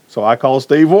call him. So I called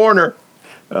Steve Warner.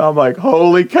 And I'm like,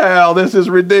 holy cow, this is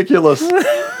ridiculous.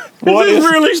 What Is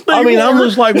this really Steve I mean, I'm Warner?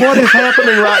 just like, what is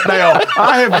happening right now?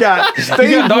 I have got Steve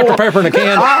You got Dr. Pepper in a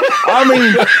can. I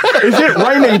mean, is it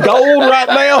raining gold right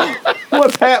now?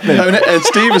 What's happening? And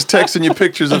Steve is texting you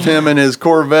pictures of him in his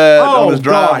Corvette on his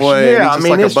driveway. Yeah, and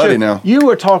he's just like a buddy now. You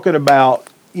were talking about,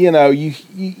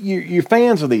 you're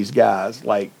fans of these guys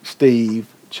like Steve,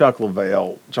 Chuck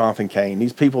Leavell, Jonathan Cain,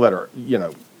 these people that are,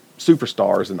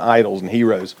 superstars and idols and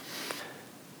heroes.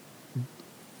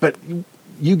 But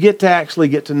you get to actually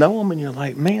get to know them, and you're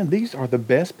like, man, these are the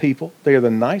best people. They're the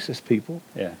nicest people.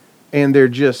 Yeah. And they're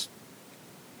just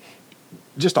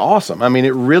awesome. I mean,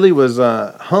 it really was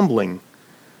humbling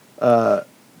to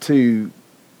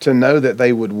know that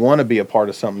they would want to be a part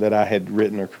of something that I had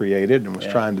written or created and was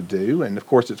trying to do. And of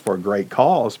course, it's for a great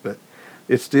cause, but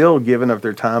it's still given of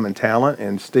their time and talent.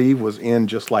 And Steve was in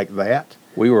just like that.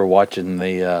 We were watching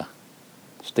the.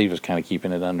 Steve was kind of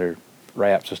keeping it under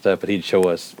wraps and stuff, but he'd show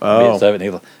us bits of it.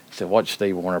 And he said, "Watch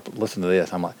Steve Warner. Listen to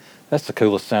this." I'm like, "That's the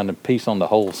coolest sounding piece on the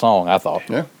whole song." I thought.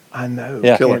 Yeah. I know.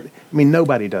 Yeah. Killer. I mean,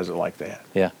 nobody does it like that.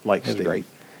 Yeah. Like It was Steve. great.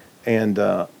 And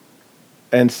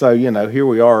so, here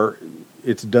we are.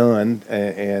 It's done.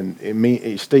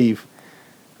 Steve,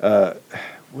 what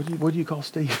do you call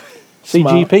Steve?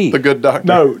 CGP. The good doctor.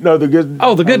 No, the good.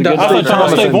 Oh, the good doctor. I thought you were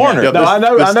talking about Steve Warner. Yeah, No, I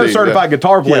know Steve, certified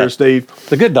guitar player, Yeah. Steve.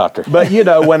 The good doctor. But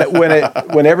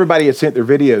when everybody had sent their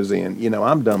videos in,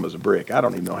 I'm dumb as a brick. I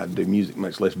don't even know how to do music,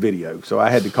 much less video. So I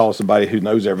had to call somebody who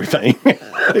knows everything.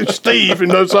 It's Steve, who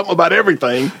knows something about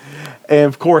everything. And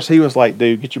of course, he was like,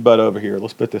 "Dude, get your butt over here.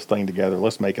 Let's put this thing together.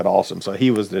 Let's make it awesome." So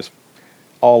he was just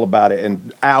all about it,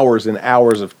 and hours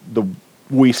of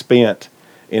we spent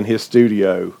in his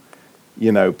studio.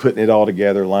 Putting it all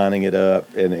together, lining it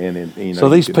up, and So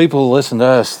these people listen to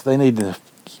us. They need to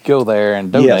go there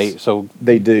and donate. Yes, so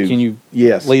they do. Can you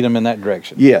lead them in that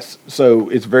direction? Yes. So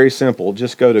it's very simple.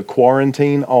 Just go to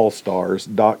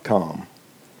quarantineallstars.com.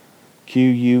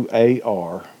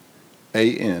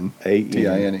 ANTINE.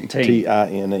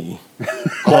 TINE.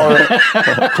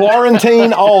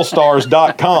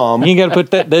 Quarantineallstars.com. You ain't got to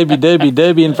put that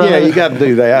www in front Yeah, of it. you got to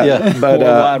do that.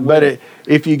 Yeah. But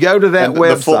if you go to that And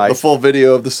website, the full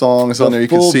video of the song is on there. You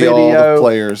can full see all video, the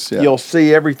players. Yeah. You'll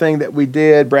see everything that we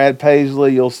did. Brad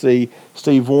Paisley. You'll see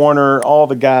Steve Warner. All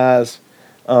the guys.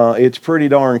 It's pretty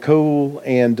darn cool.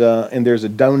 And there's a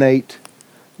donate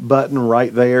button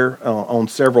right there on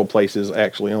several places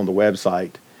actually on the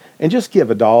website. And just give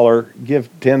 $1, give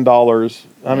 $10.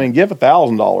 I mean, give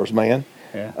 $1,000, man.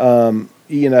 Yeah.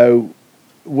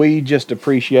 We just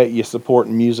appreciate you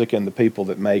supporting music and the people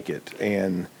that make it.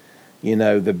 And,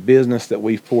 the business that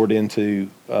we've poured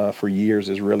into for years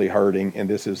is really hurting. And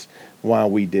this is why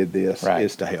we did this,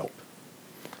 is to help.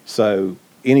 So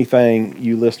anything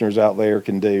you listeners out there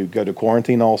can do, go to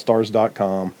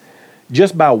quarantineallstars.com.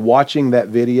 Just by watching that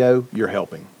video, you're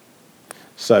helping.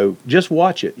 So just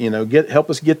watch it, help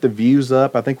us get the views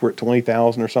up. I think we're at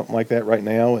 20,000 or something like that right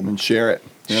now. And share it.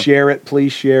 Yeah. Share it,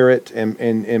 please share it,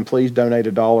 and please donate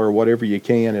 $1 or whatever you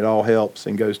can. It all helps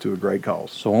and goes to a great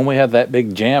cause. So when we have that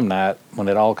big jam night, when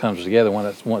it all comes together,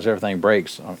 once everything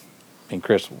breaks, and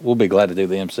Chris, we'll be glad to do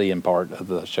the MCing part of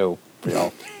the show for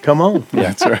y'all. Come on.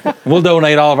 Yeah, that's right. We'll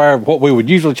donate all of what we would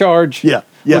usually charge. Yeah.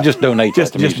 We'll just donate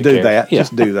Just that to Music do Care. that. Yeah.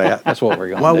 Just do that. That's what we're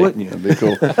going to Why do. wouldn't you? That'd be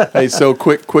cool. Hey, so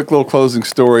quick little closing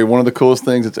story. One of the coolest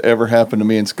things that's ever happened to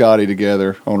me and Scotty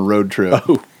together on a road trip.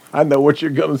 Oh, I know what you're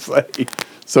going to say.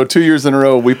 So 2 years in a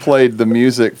row, we played the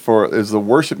music the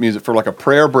worship music for like a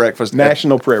prayer breakfast.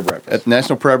 National Prayer Breakfast. At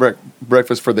National Prayer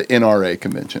Breakfast for the NRA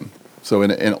convention. So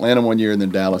in Atlanta one year and then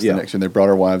Dallas the next year. They brought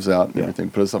our wives out and everything,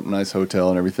 put us up in a nice hotel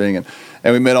and everything. And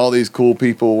we met all these cool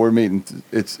people. We're meeting.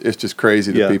 It's just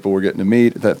crazy the people we're getting to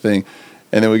meet at that thing.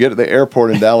 And then we get to the airport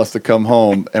in Dallas to come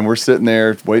home, and we're sitting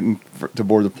there waiting to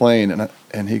board the plane.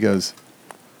 And he goes,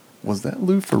 "Was that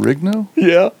Lou Ferrigno?"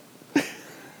 Yeah.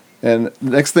 And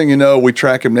next thing you know, we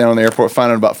track him down on the airport,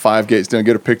 find out about 5 gates down,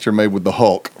 get a picture made with the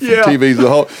Hulk. From TV's the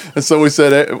Hulk. And so we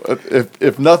said,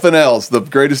 if nothing else, the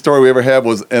greatest story we ever had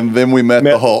was, and then we met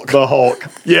the Hulk. The Hulk.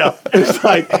 Yeah. It's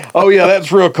like, oh, yeah,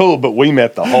 that's real cool, but we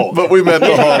met the Hulk. But we met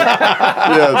the Hulk.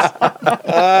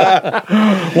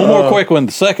 Yes. One more quick one.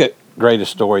 The second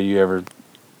greatest story you ever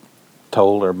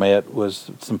told or met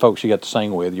was some folks you got to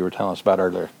sing with you were telling us about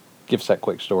earlier. Give us that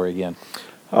quick story again.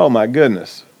 Oh, my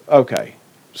goodness. Okay.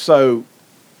 So,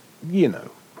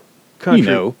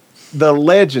 country, the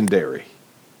legendary.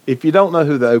 If you don't know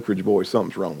who the Oak Ridge Boys,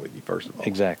 something's wrong with you, first of all.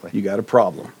 Exactly. You got a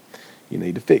problem. You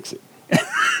need to fix it.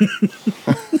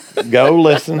 Go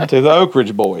listen to the Oak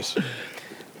Ridge Boys.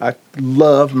 I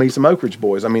love me some Oak Ridge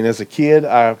Boys. I mean, as a kid,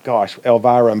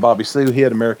 Elvira and Bobby Sue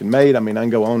hit American Made. I mean, I can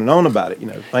go on and on about it. You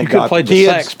know, thank You could God have played for the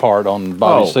kids. sax part on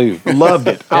Bobby Sue. Loved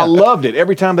it. I loved it.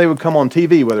 Every time they would come on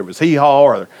TV, whether it was Hee Haw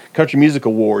or the Country Music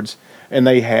Awards, and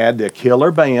they had the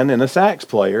killer band and a sax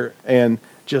player, and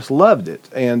just loved it.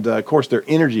 And, of course, their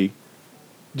energy,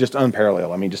 just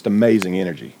unparalleled. I mean, just amazing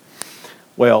energy.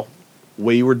 Well,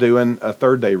 we were doing a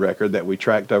third-day record that we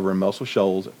tracked over in Muscle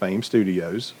Shoals at Fame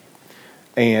Studios.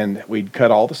 And we'd cut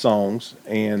all the songs,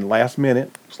 and last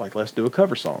minute, it's like, let's do a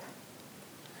cover song.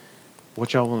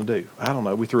 What y'all want to do? I don't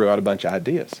know. We threw out a bunch of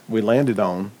ideas. We landed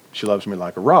on She Loves Me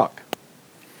Like a Rock.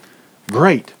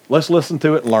 Great. Let's listen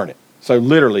to it and learn it. So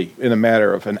literally, in a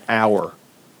matter of an hour,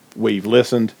 we've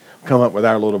listened, come up with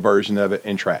our little version of it,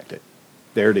 and tracked it.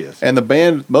 There it is. And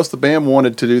most of the band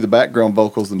wanted to do the background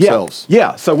vocals themselves.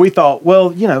 Yeah. So we thought,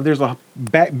 well, you know, there's a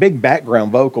big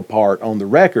background vocal part on the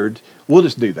record. We'll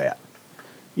just do that.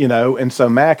 You know, and so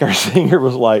Mac, our singer,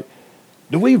 was like,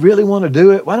 do we really want to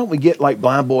do it? Why don't we get like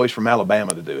Blind Boys from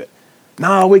Alabama to do it?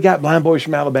 No, we got Blind Boys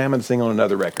from Alabama to sing on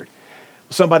another record.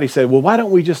 Somebody said, well, why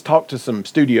don't we just talk to some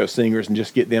studio singers and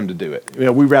just get them to do it? You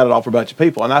know, we rattled off a bunch of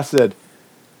people. And I said,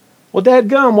 well,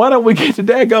 dadgum, why don't we get the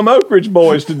dadgum Oak Ridge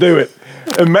Boys to do it?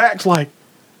 And Mac's like,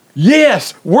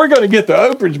 yes, we're going to get the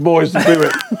Oak Ridge Boys to do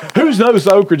it. Who knows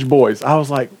the Oak Ridge Boys? I was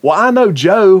like, well, I know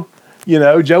Joe. You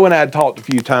know, Joe and I had talked a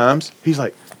few times. He's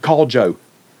like, call Joe.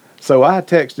 So I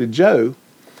texted Joe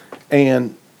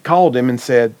and called him and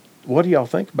said, what do y'all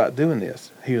think about doing this?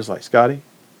 He was like, Scotty,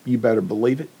 you better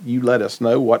believe it. You let us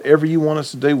know. Whatever you want us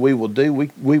to do, we will do.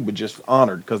 We were just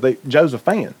honored because Joe's a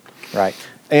fan. Right.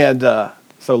 And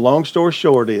so long story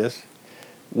short is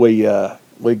we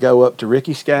go up to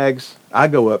Ricky Skaggs. I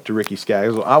go up to Ricky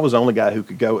Skaggs. I was the only guy who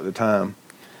could go at the time.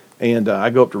 And I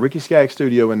go up to Ricky Skaggs'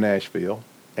 studio in Nashville.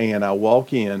 And I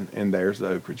walk in, and there's the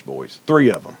Oak Ridge Boys,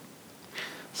 3 of them.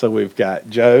 So we've got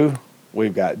Joe,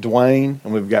 we've got Dwayne,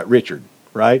 and we've got Richard,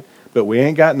 right? But we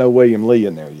ain't got no William Lee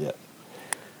in there yet.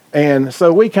 And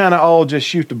so we kind of all just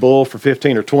shoot the bull for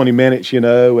 15 or 20 minutes, you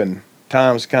know, and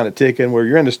time's kind of ticking. Where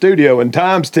you're in the studio and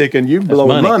time's ticking, you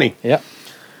blow money. Yep.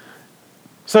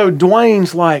 So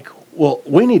Dwayne's like, well,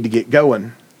 we need to get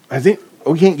going. I think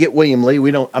we can't get William Lee.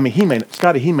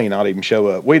 Scotty, he may not even show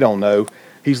up. We don't know.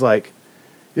 He's like,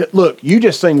 look, you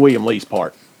just sing William Lee's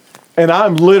part. And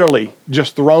I'm literally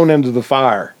just thrown into the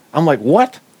fire. I'm like,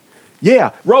 what?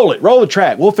 Yeah, roll the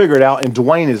track. We'll figure it out. And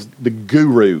Dwayne is the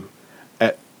guru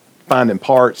at finding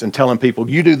parts and telling people,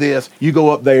 you do this, you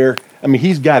go up there. I mean,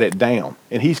 he's got it down.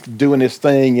 And he's doing this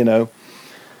thing, you know.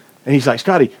 And he's like,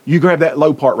 Scotty, you grab that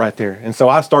low part right there. And so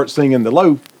I start singing the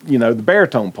low, you know, the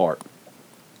baritone part.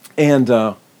 And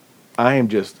I'm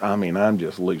just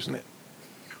losing it.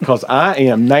 Because I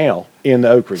am now in the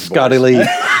Oak Ridge Boys. Scotty Lee.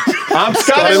 I'm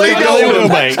Scotty Lee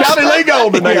Golden. Scotty Lee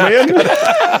Golden, man.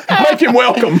 Make him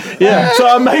welcome. Yeah. So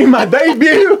I made my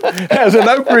debut as an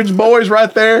Oak Ridge Boys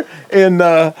right there in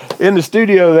the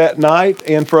studio that night.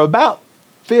 And for about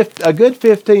a good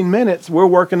 15 minutes, we're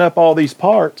working up all these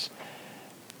parts.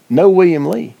 No William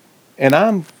Lee. And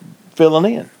I'm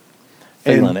filling in.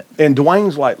 Feeling it. And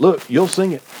Dwayne's like, look, you'll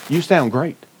sing it. You sound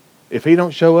great. If he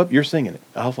don't show up, you're singing it.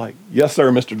 I was like, yes,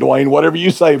 sir, Mr. Dwayne, whatever you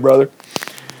say, brother.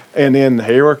 And then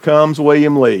here comes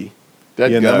William Lee.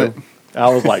 Dadgummit.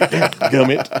 I was like,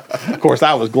 dadgummit. Of course,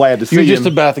 I was glad to see You're him. just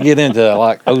about to get into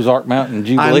like Ozark Mountain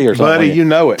Jubilee or something. Buddy, like you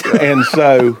know it. And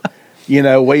so, you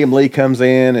know, William Lee comes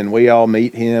in and we all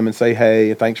meet him and say,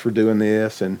 hey, thanks for doing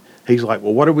this. And he's like,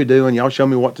 well, what are we doing? Y'all show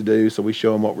me what to do. So we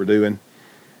show him what we're doing.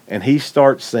 And he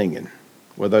starts singing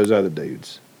with those other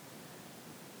dudes.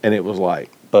 And it was like,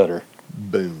 butter.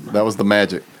 Boom. That was the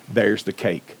magic. There's the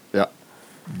cake. Yeah.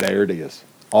 There it is.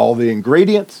 All the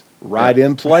ingredients right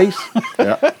in place.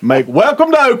 Yeah. Make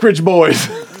welcome to Oak Ridge Boys.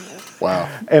 Wow.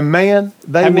 And man,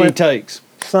 How many takes?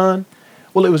 Son.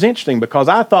 Well, it was interesting because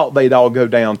I thought they'd all go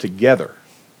down together,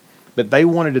 but they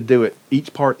wanted to do it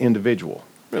each part individual.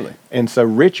 Really? And so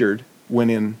Richard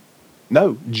went in.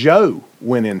 No, Joe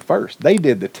went in first. They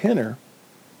did the tenor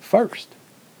first.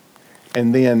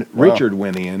 And then Richard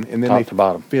went in, and then Top they to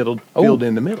bottom. filled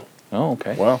in the middle. Oh,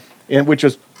 okay. Wow. And which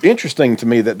was interesting to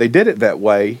me that they did it that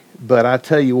way. But I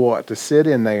tell you what, to sit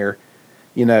in there,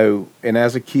 you know, and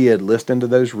as a kid, listening to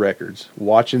those records,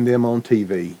 watching them on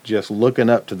TV, just looking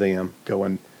up to them,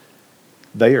 going,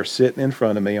 they are sitting in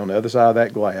front of me on the other side of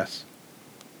that glass,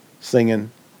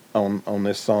 singing on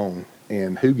this song.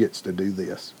 And who gets to do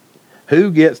this? Who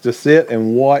gets to sit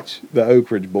and watch the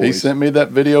Oak Ridge Boys? He sent me that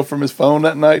video from his phone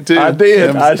that night too. I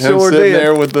did. I sure sitting did.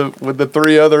 there with the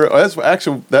 3 other. That's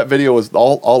actually that video was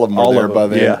all of them were there by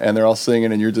then, yeah. and they're all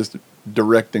singing, and you're just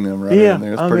directing them right in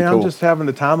there. It's pretty cool. I'm just having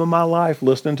the time of my life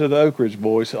listening to the Oak Ridge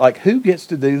Boys. Like, who gets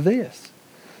to do this?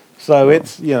 So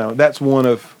it's, that's one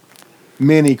of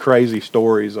many crazy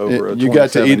stories over a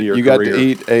 27-year career. You got to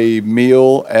eat a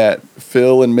meal at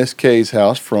Phil and Miss Kay's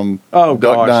house from Duck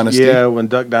Dynasty. Yeah, when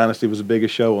Duck Dynasty was the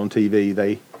biggest show on TV,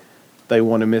 they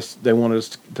wanted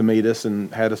us to meet us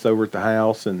and had us over at the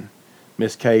house, and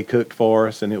Miss Kay cooked for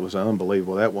us, and it was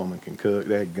unbelievable. That woman can cook.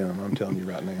 That gum, I'm telling you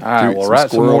right now. All right, well,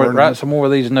 write some more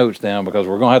of these notes down, because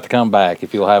we're going to have to come back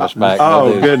if you'll have us back.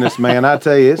 Goodness, man, I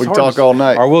tell you, we can talk all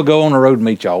night. Or we'll go on the road and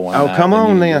meet y'all one night. Oh, come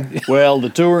on then. Well, the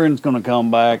touring's going to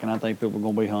come back, and I think people are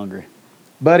going to be hungry.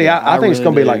 Buddy, I think it's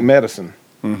going to be like medicine.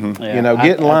 Mm-hmm. Yeah,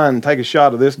 get in line and take a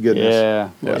shot of this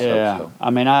goodness. Yeah. So.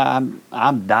 I mean,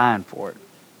 I'm dying for it.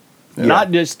 Yeah.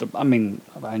 Not just, I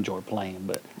enjoy playing,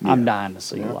 but I'm dying to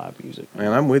see live music.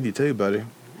 Man, I'm with you too, buddy.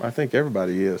 I think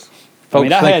everybody is. Folks,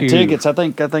 I had tickets. I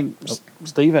think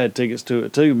Steve had tickets to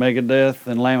it too. Megadeth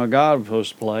and Lamb of God was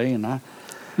supposed to play, and I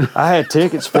had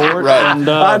tickets for it. Right. And,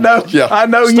 I know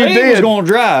Steve you did. was going to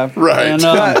drive. Right.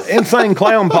 And, Insane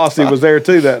Clown Posse was there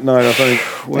too that night, I think.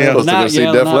 Well, supposed to go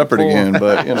see Def Leppard again,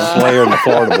 but Slayer and the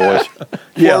Florida Boys.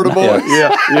 Florida Boys.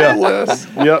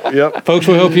 Yeah. Yep. Folks,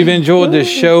 we hope you've enjoyed this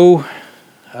show.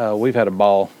 We've had a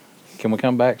ball. Can we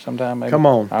come back sometime, maybe? Come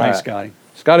on. Thanks, Scotty.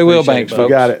 Scotty Wilbanks, folks. You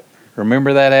got it.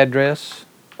 Remember that address,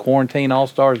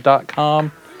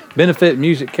 quarantineallstars.com. Benefit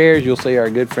Music Cares. You'll see our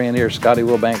good friend here, Scotty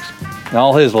Wilbanks, and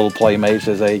all his little playmates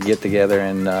as they get together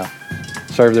and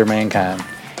serve their mankind.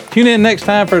 Tune in next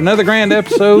time for another grand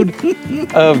episode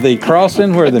of The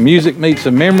Crossing, where the music meets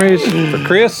the memories. For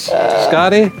Chris,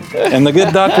 Scotty, and the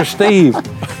good Dr. Steve.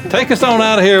 Take us on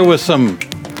out of here with some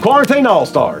Quarantine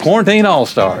All-Stars. Quarantine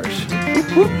All-Stars.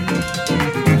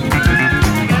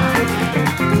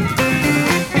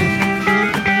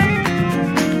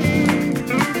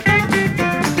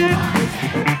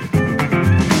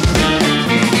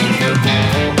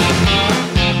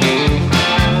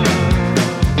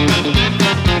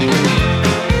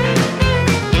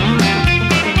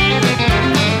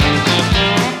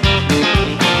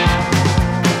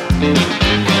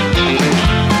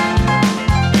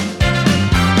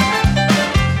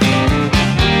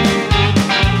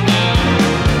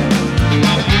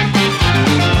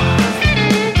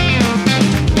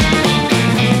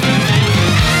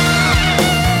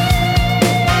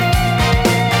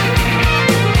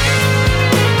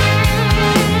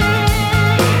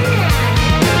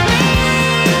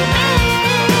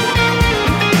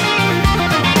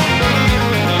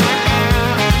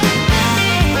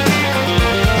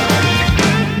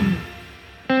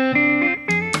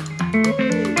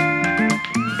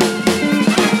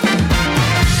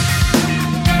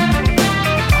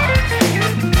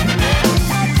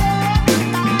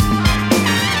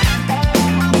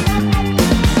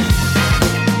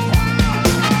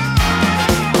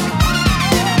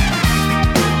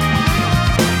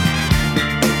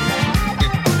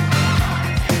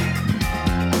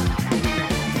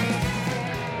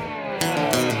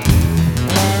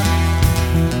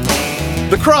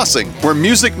 The Crossing, where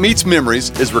music meets memories,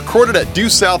 is recorded at Due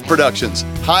South Productions,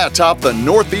 high atop the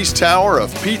northeast tower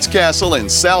of Pete's Castle in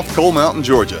South Coal Mountain,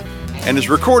 Georgia, and is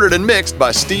recorded and mixed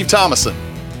by Steve Thomason.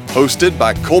 Hosted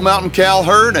by Coal Mountain Cal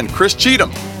Hurd and Chris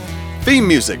Cheatham. Theme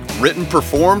music written,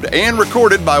 performed, and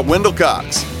recorded by Wendell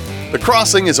Cox. The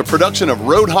Crossing is a production of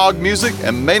Roadhog Music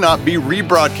and may not be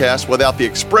rebroadcast without the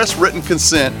express written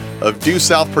consent of Due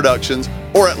South Productions,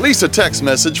 or at least a text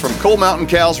message from Coal Mountain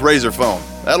Cal's Razor phone.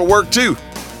 That'll work too.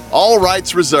 All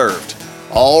rights reserved.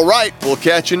 All right, we'll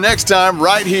catch you next time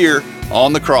right here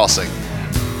on The Crossing.